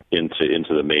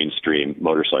into the mainstream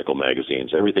motorcycle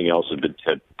magazines. Everything else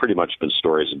had pretty much been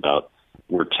stories about,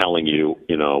 we're telling you,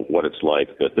 what it's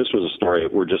like. But this was a story,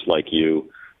 we're just like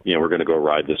you. We're going to go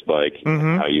ride this bike,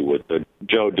 how you would. But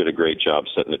Joe did a great job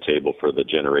setting the table for the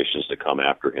generations to come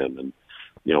after him. And,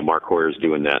 Mark Hoyer's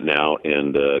doing that now.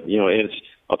 And,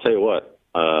 I'll tell you what,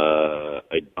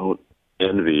 I don't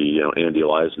envy, Andy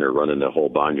Leisner running the whole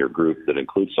Bonnier group that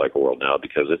includes Cycle World now,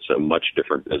 because it's a much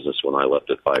different business when I left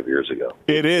it 5 years ago.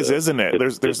 It is, isn't it?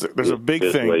 There's a big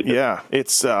thing. Yeah.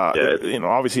 It's,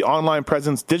 obviously online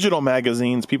presence, digital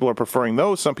magazines, people are preferring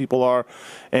those. Some people are.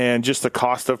 And just the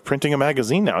cost of printing a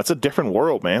magazine now. It's a different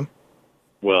world, man.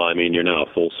 Well, I mean, you're now a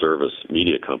full service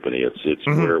media company. It's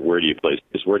where do you place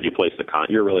the content?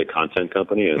 You're really a content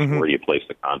company, and it's where do you place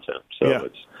the content? So it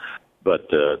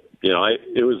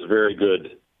was very good.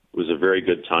 It was a very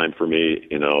good time for me.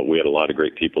 We had a lot of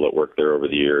great people that worked there over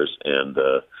the years, and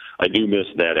I do miss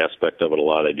that aspect of it a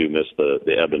lot. I do miss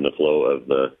the ebb and the flow of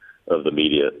the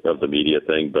media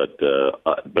thing. But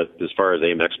as far as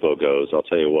AIM Expo goes, I'll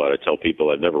tell you what. I tell people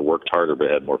I've never worked harder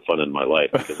but had more fun in my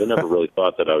life, because I never really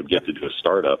thought that I would get to do a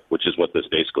startup, which is what this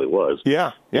basically was.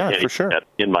 Yeah, for sure.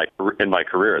 In my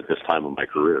career, at this time of my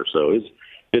career, so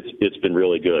it's been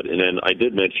really good. And then I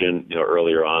did mention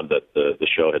earlier on that the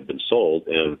show had been sold,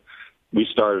 and we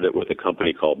started it with a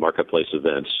company called Marketplace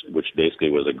Events, which basically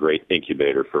was a great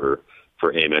incubator for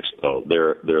AIM Expo.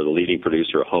 They're the leading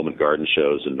producer of home and garden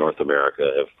shows in North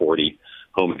America. Have 40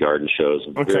 home and garden shows.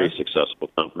 Very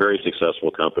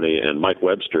successful company. And Mike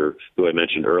Webster, who I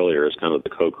mentioned earlier, is kind of the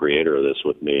co-creator of this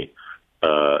with me,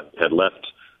 had left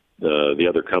the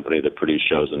other company that produced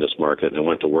shows in this market and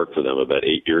went to work for them about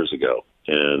 8 years ago,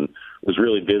 and was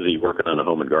really busy working on a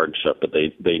home and garden shop. But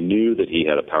they knew that he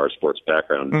had a power sports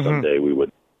background, and someday we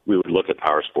would look at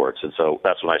power sports. And so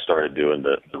that's when I started doing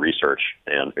the research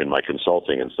and in my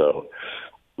consulting. And so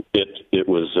it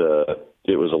was a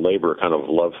labor kind of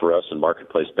love for us, and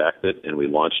Marketplace backed it, and we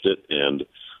launched it. And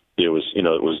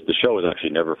the show was actually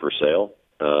never for sale.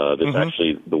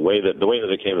 Actually the way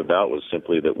that it came about was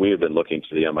simply that we had been looking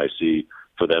to the MIC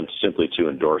for them simply to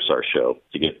endorse our show,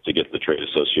 to get the trade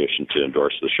association to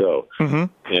endorse the show.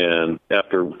 And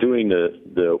after doing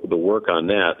the work on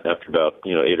that, after about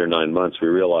 8 or 9 months, we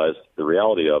realized the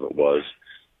reality of it was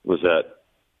that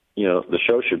the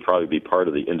show should probably be part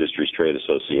of the industry's trade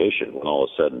association when all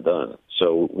is said and done.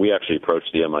 So we actually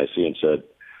approached the MIC and said,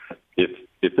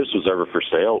 if this was ever for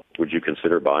sale, would you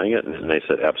consider buying it? And they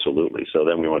said, absolutely. So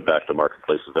then we went back to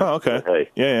Marketplace. Oh, okay. And said,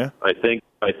 hey,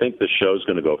 I think the show's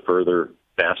going to go further,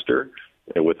 faster,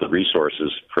 with the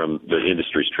resources from the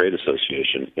industry's trade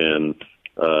association. And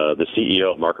the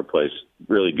CEO of Marketplace,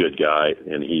 really good guy,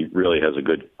 and he really has a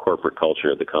good corporate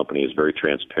culture at the company. He's very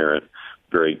transparent,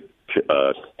 very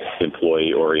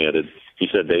employee-oriented. He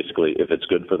said basically, if it's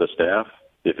good for the staff,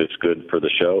 if it's good for the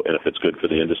show, and if it's good for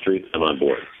the industry, I'm on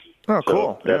board. Oh,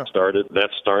 cool. So that started.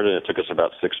 It took us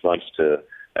about 6 months to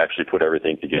actually put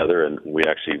everything together, and we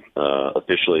actually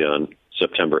officially on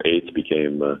September 8th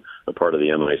became a part of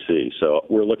the MIC. So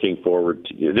we're looking forward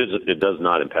to it. It does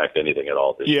not impact anything at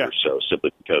all this year's show,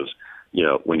 simply because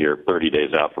when you're 30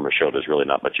 days out from a show, there's really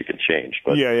not much you can change.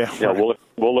 But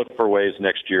we'll look for ways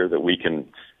next year that we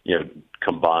can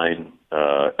combine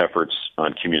efforts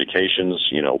on communications,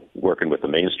 working with the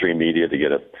mainstream media to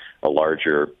get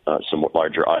some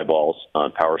larger eyeballs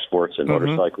on power sports and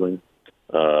motorcycling.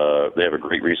 They have a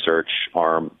great research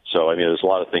arm. So, there's a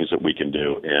lot of things that we can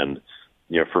do. And,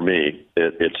 for me,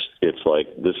 it's like,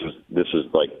 this is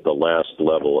like the last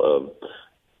level of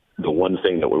the one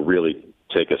thing that will really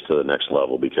take us to the next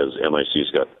level, because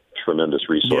MIC's got tremendous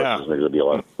resources. Yeah. And there's going to be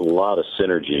a lot of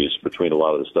synergies between a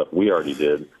lot of the stuff we already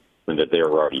did and that they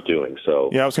were already doing. So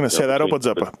I was going to say that opens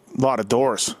up a lot of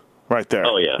doors right there.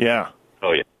 Oh yeah, yeah,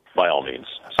 oh yeah, by all means.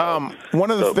 So, go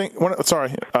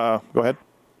ahead.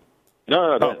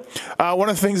 No. One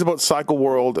of the things about Cycle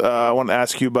World I want to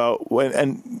ask you about,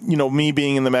 and me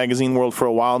being in the magazine world for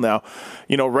a while now,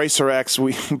 Racer X,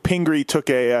 Pingree took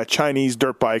a Chinese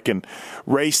dirt bike and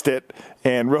raced it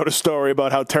and wrote a story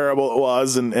about how terrible it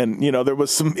was, and there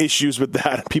was some issues with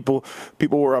that. People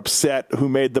were upset who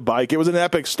made the bike. It was an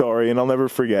epic story, and I'll never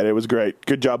forget it. It was great.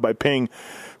 Good job by Ping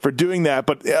for doing that.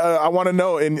 But I want to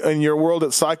know, in your world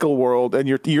at Cycle World and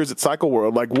your years at Cycle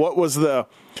World, like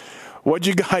what'd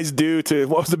you guys do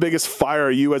what was the biggest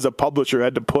fire you as a publisher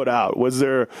had to put out? Was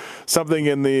there something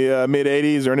in the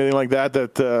mid-'80s or anything like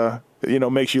that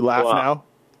makes you laugh now?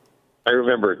 I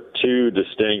remember two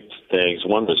distinct things.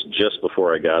 One was just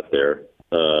before I got there.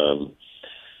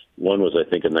 One was, I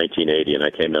think, in 1980, and I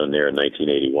came down there in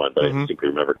 1981. But I distinctly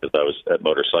remember because I was at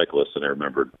Motorcyclist, and I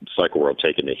remember Cycle World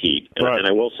taking the heat. And, right. and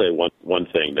I will say one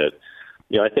thing that,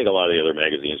 I think a lot of the other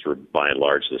magazines were by and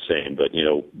large the same. But,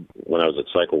 when I was at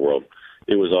Cycle World,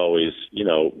 it was always,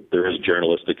 there is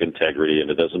journalistic integrity, and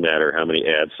it doesn't matter how many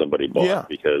ads somebody bought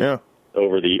because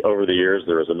over the years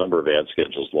there was a number of ad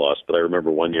schedules lost. But I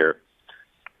remember one year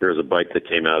there was a bike that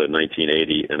came out in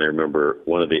 1980, and I remember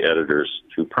one of the editors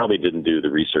who probably didn't do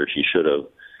the research he should have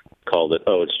called it,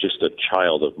 it's just a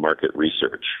child of market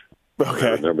research. Okay.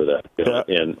 I remember that.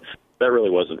 And that really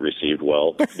wasn't received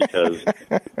well because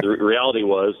the reality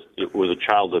was it was a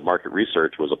child of market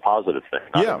research was a positive thing,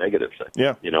 not a negative thing.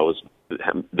 Yeah. It was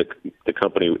the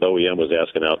company OEM was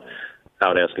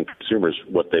asking consumers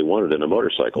what they wanted in a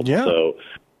motorcycle. Yeah. So,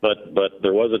 but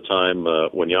there was a time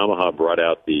when Yamaha brought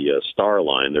out the Star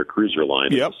line, their cruiser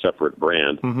line, as a separate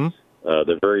brand. Mm-hmm.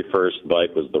 The very first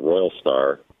bike was the Royal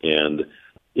Star, and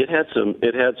it had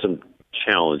some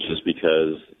challenges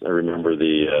because I remember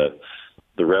the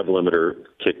rev limiter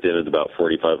kicked in at about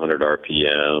 4,500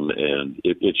 RPM, and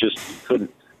it just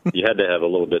couldn't. You had to have a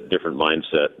little bit different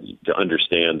mindset to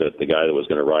understand that the guy that was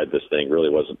going to ride this thing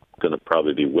really wasn't going to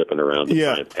probably be whipping around to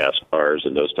try and pass cars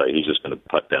and those types. He's just going to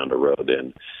putt down the road.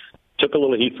 And took a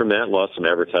little heat from that. Lost some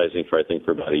advertising for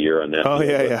about a year on that. Oh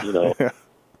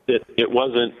it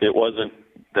wasn't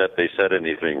that they said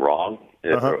anything wrong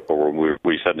or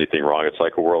we said anything wrong at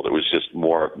Cycle World. It was just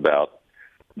more about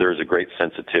there's a great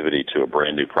sensitivity to a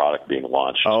brand new product being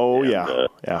launched. Oh, and,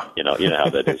 You know how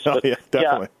that is. But,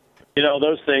 definitely.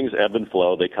 Those things ebb and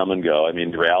flow. They come and go. I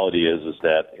mean, the reality is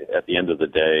that at the end of the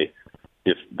day,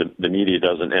 if the media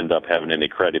doesn't end up having any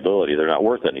credibility, they're not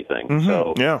worth anything. Mm-hmm.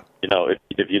 So,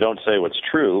 if you don't say what's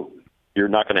true, you're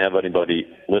not going to have anybody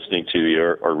listening to you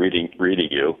or reading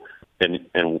you, and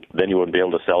then you wouldn't be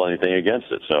able to sell anything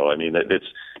against it. So, I mean,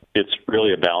 it's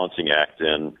really a balancing act.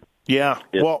 And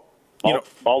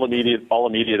all the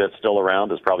media that's still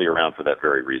around is probably around for that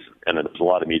very reason, and there's a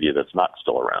lot of media that's not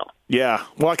still around. Yeah,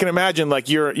 well, I can imagine like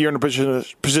you're in a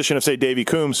position of say Davey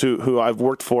Coombs, who I've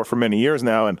worked for many years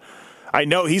now, and I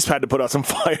know he's had to put out some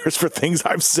fires for things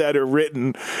I've said or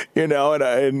written,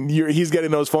 and he's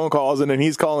getting those phone calls, and then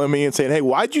he's calling me and saying, "Hey,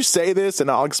 why'd you say this?"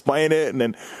 And I'll explain it, and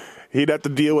then he'd have to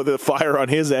deal with the fire on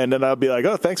his end, and I'll be like,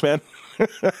 "Oh, thanks, man."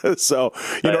 So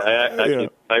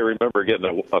I remember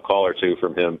getting a call or two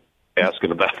from him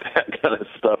asking about that kind of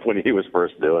stuff when he was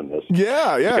first doing this.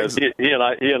 Yeah. Because he and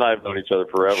I have known each other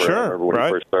forever. Sure, I remember when he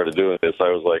first started doing this, I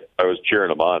was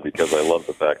cheering him on because I love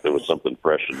the fact that it was something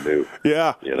fresh and new.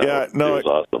 Yeah. It was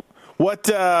awesome.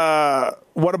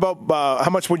 What about how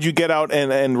much would you get out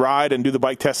and ride and do the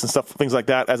bike tests and stuff, things like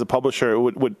that as a publisher?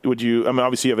 Would you? I mean,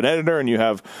 obviously you have an editor and you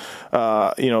have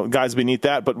guys beneath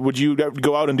that, but would you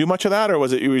go out and do much of that, or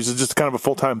was it just kind of a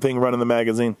full-time thing running the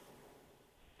magazine?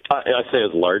 I say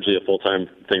it's largely a full-time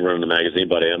thing running the magazine,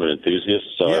 but I am an enthusiast,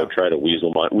 so I would try to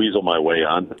weasel my way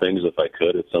onto things if I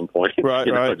could at some point. Right.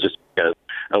 Just because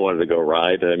I wanted to go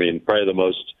ride. I mean, probably the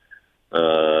most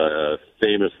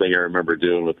famous thing I remember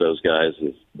doing with those guys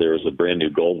is there was a brand new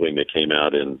Goldwing that came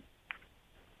out in,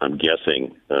 I'm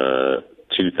guessing,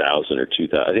 2000 or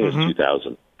 2000. I think it was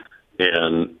 2000.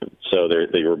 And so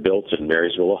they were built in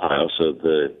Marysville, Ohio. So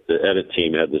the edit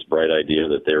team had this bright idea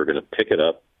that they were going to pick it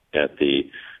up at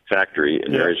the factory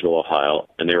in Marysville, Ohio,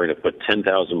 and they were going to put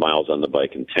 10,000 miles on the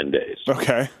bike in 10 days.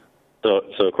 Okay. So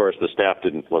of course the staff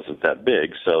wasn't that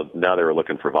big, so now they were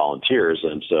looking for volunteers,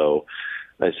 and so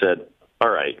I said, all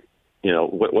right,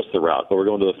 what's the route? Well, we're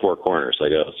going to the Four Corners. I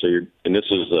go, and this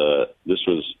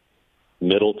was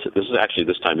actually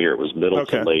this time of year. It was middle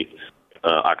to late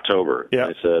October. Yeah.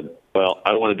 I said, well,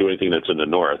 I don't want to do anything that's in the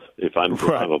north if I'm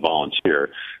a volunteer.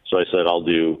 So I said, I'll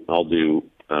do.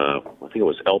 I think it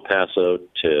was El Paso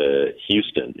to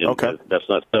Houston. Okay. That's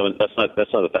not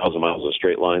 1,000 miles of a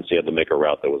straight line. So you had to make a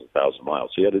route that was 1,000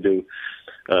 miles. So you had to do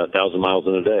 1,000 miles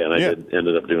in a day, and I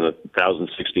ended up doing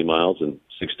 1,060 miles in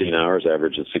 16 hours,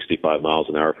 averaging 65 miles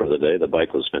an hour for the day. The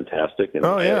bike was fantastic. And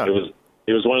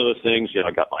it was one of those things.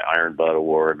 I got my Iron Butt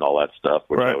Award and all that stuff,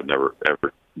 which I would never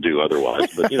ever do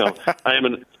otherwise. But I am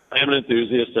an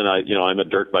enthusiast, and I'm a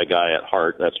dirt bike guy at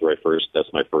heart. That's my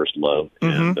first love,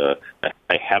 and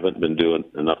I haven't been doing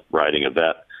enough riding of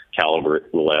that caliber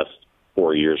the last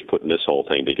 4 years putting this whole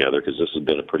thing together, because this has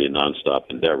been a pretty nonstop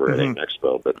endeavor at AIM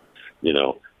Expo. But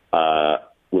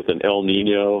with an El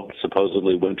Nino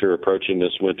supposedly winter approaching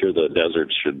this winter, the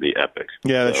deserts should be epic.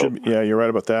 Yeah, that should be, you're right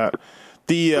about that.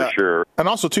 For sure. And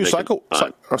also too, Cycle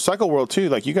World too.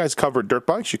 Like, you guys covered dirt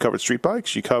bikes, you covered street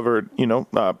bikes, you covered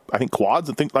I think quads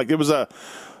and things. Like, it was a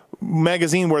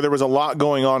magazine where there was a lot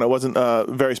going on. It wasn't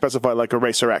very specified, like a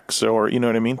Racer X or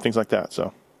things like that.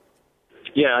 So.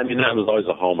 Yeah, I mean, that was always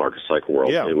a hallmark of Cycle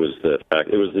World. Yeah. It was the fact.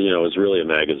 It was it was really a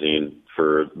magazine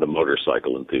for the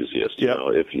motorcycle enthusiast.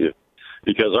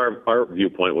 Because our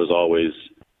viewpoint was always,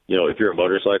 if you're a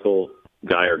motorcycle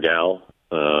guy or gal,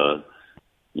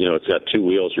 it's got two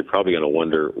wheels, you're probably going to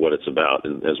wonder what it's about.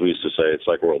 And as we used to say,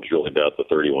 Cycle World's really about the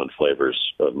 31 flavors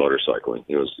of motorcycling.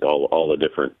 It was all the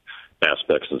different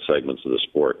aspects and segments of the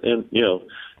sport. And,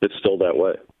 it's still that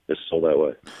way.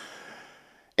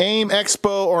 AIM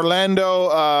Expo Orlando,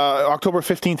 October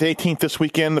 15th, 18th this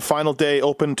weekend. The final day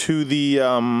open to the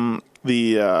final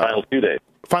 2 days.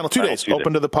 Final two days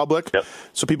open to the public. Yep.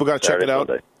 So people got to check it out.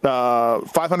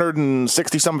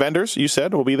 560 some vendors, you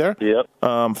said, will be there. Yep.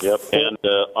 And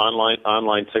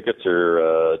online tickets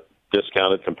are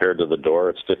discounted compared to the door.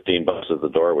 It's $15 at the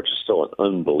door, which is still an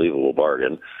unbelievable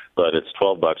bargain. But it's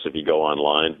 $12 if you go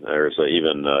online. There's I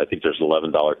think there's an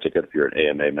 $11 ticket if you're an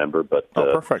AMA member. But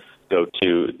perfect. And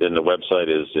the website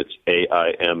it's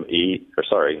AIME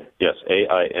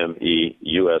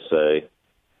USA.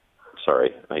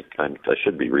 Sorry, I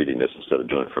should be reading this instead of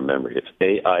doing it from memory. It's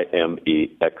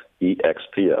AIMEXPO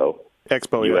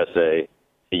Expo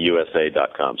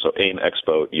USA.com. So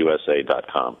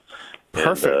AIMEXPOUSA.com.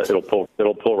 Perfect. And,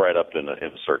 it'll pull right up in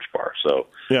the search bar. So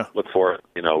look for it.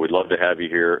 We'd love to have you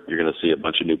here. You're going to see a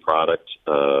bunch of new product.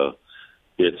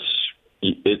 It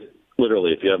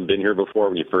literally, if you haven't been here before,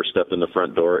 when you first step in the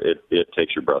front door, it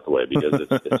takes your breath away, because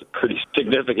it's a pretty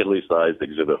significantly sized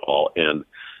exhibit hall. And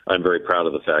I'm very proud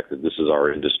of the fact that this is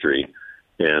our industry,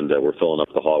 and we're filling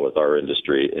up the hall with our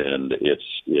industry, and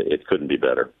it couldn't be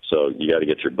better. So you got to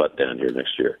get your butt down here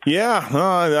next year. Yeah,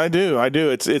 I do.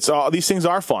 It's all, these things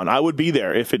are fun. I would be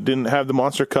there if it didn't have the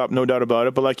Monster Cup, no doubt about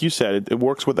it. But like you said, it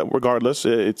works with it regardless.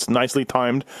 It's nicely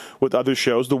timed with other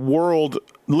shows. The world's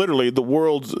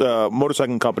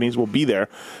motorcycling companies will be there,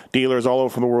 dealers all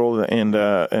over the world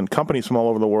and companies from all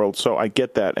over the world. So I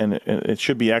get that, and it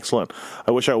should be excellent.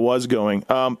 I wish I was going.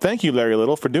 Thank you, Larry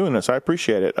Little, for doing this. I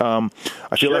appreciate it. I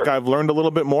feel like I've learned a little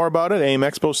bit more about it. AIM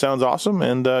Expo sounds awesome,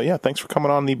 and thanks for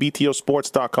coming on the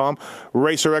BTOsports.com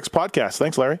Racer X podcast.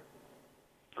 Thanks, Larry.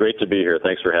 Great to be here.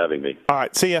 Thanks for having me. All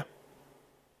right, see ya.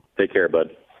 Take care, bud.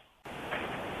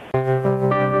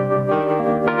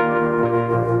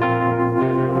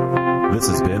 This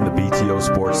has been the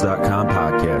BTOsports.com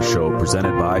podcast show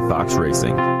presented by Fox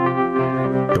Racing.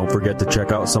 Don't forget to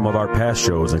check out some of our past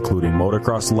shows, including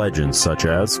motocross legends such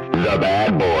as the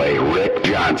bad boy, Rick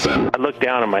Johnson. I looked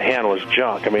down and my hand was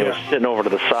junk. I mean, it was sitting over to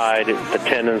the side. The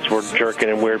tendons were jerking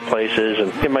in weird places.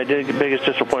 And my biggest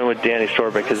disappointment with Danny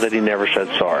Storbeck is that he never said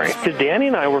sorry. Because Danny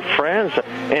and I were friends,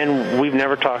 and we've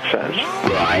never talked since.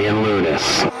 Brian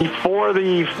Lunas. Before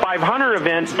the 500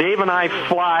 event, Dave and I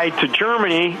fly to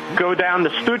Germany, go down to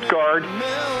Stuttgart.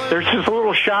 There's this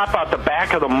little shop out the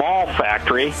back of the mall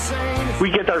factory. We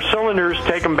get our cylinders,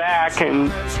 take them back,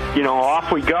 and,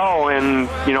 off we go. And,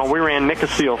 we ran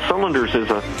Nicosil cylinders as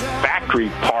a factory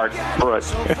part for a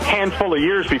handful of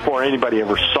years before anybody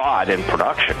ever saw it in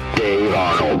production. Dave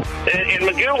Arnold. And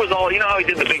McGill was all, how he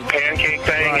did the big pancake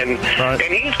thing, and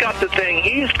he's got the thing,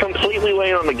 he's completely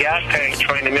laying on the gas tank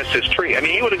trying to miss his tree. I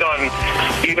mean, he would have gone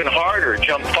even harder,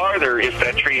 jumped farther if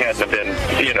that tree hadn't have been,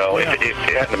 if it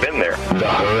hadn't have been there. The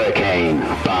Hurricane,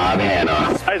 Bob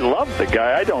Hanna. I love the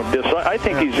guy. I don't dislike. I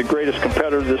think he's the greatest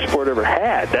competitor this sport ever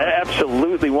had.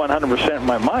 Absolutely 100% in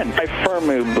my mind. I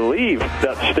firmly believe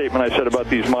that statement I said about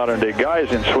these modern-day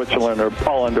guys in Switzerland or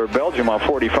Holland or Belgium on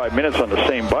 45 minutes on the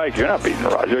same bike. You're not beating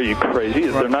Roger. Are you crazy?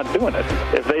 They're not doing it.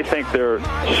 If they think they're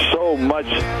so much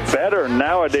better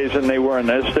nowadays than they were in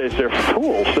those days, they're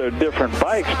fools. They're different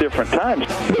bikes, different times.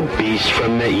 The beast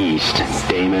from the East,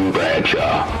 Damon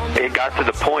Bradshaw. It got to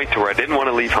the point where I didn't want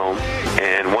to leave home,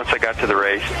 and once I got to the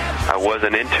race, I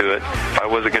wasn't into it. If I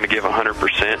wasn't going to give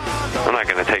 100%, I'm not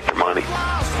going to take the money.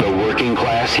 The working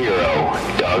class hero,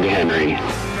 Doug Henry.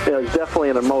 it was definitely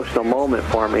an emotional moment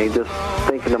for me, just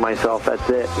thinking to myself, that's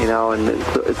it, and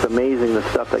it's amazing the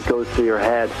stuff that goes through your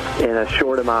head in a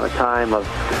short amount of time of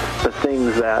the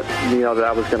things that, that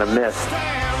I was going to miss.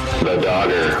 The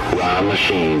Dogger, Ron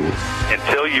Machine.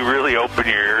 Until you really open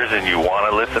your ears and you want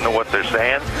to listen to what they're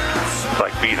saying, it's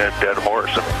like beating a dead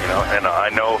horse, and I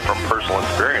know from personal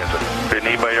experience, did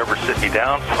anybody ever sit me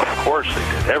down? Of course they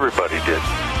did. Everybody did.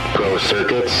 Pro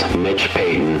Circuits, Mitch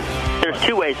Payton. There's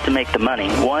two ways to make the money.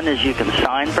 One is you can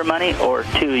sign for money, or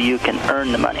two, you can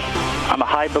earn the money. I'm a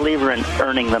high believer in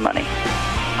earning the money.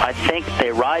 I think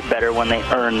they ride better when they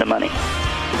earn the money.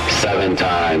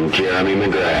 7-time Jeremy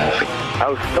McGrath. I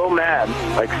was so mad,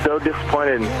 so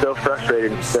disappointed and so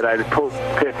frustrated that I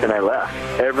picked and I left.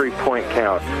 Every point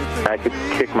counts. I could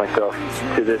kick myself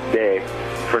to this day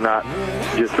for not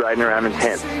just riding around in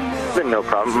 10th. It's been no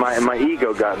problem. My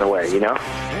ego got in the way,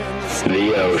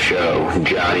 The O Show,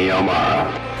 Johnny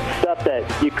O'Mara. Stuff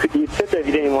that you'd sit there if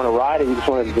you didn't even want to ride it, you just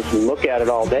wanted to just look at it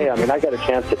all day. I got a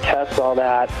chance to test all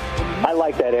that. I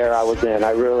like that era I was in.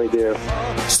 I really do.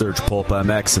 Search Pulp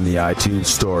MX in the iTunes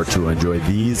store to enjoy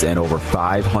these and over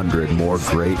 500 more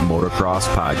great motocross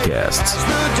podcasts.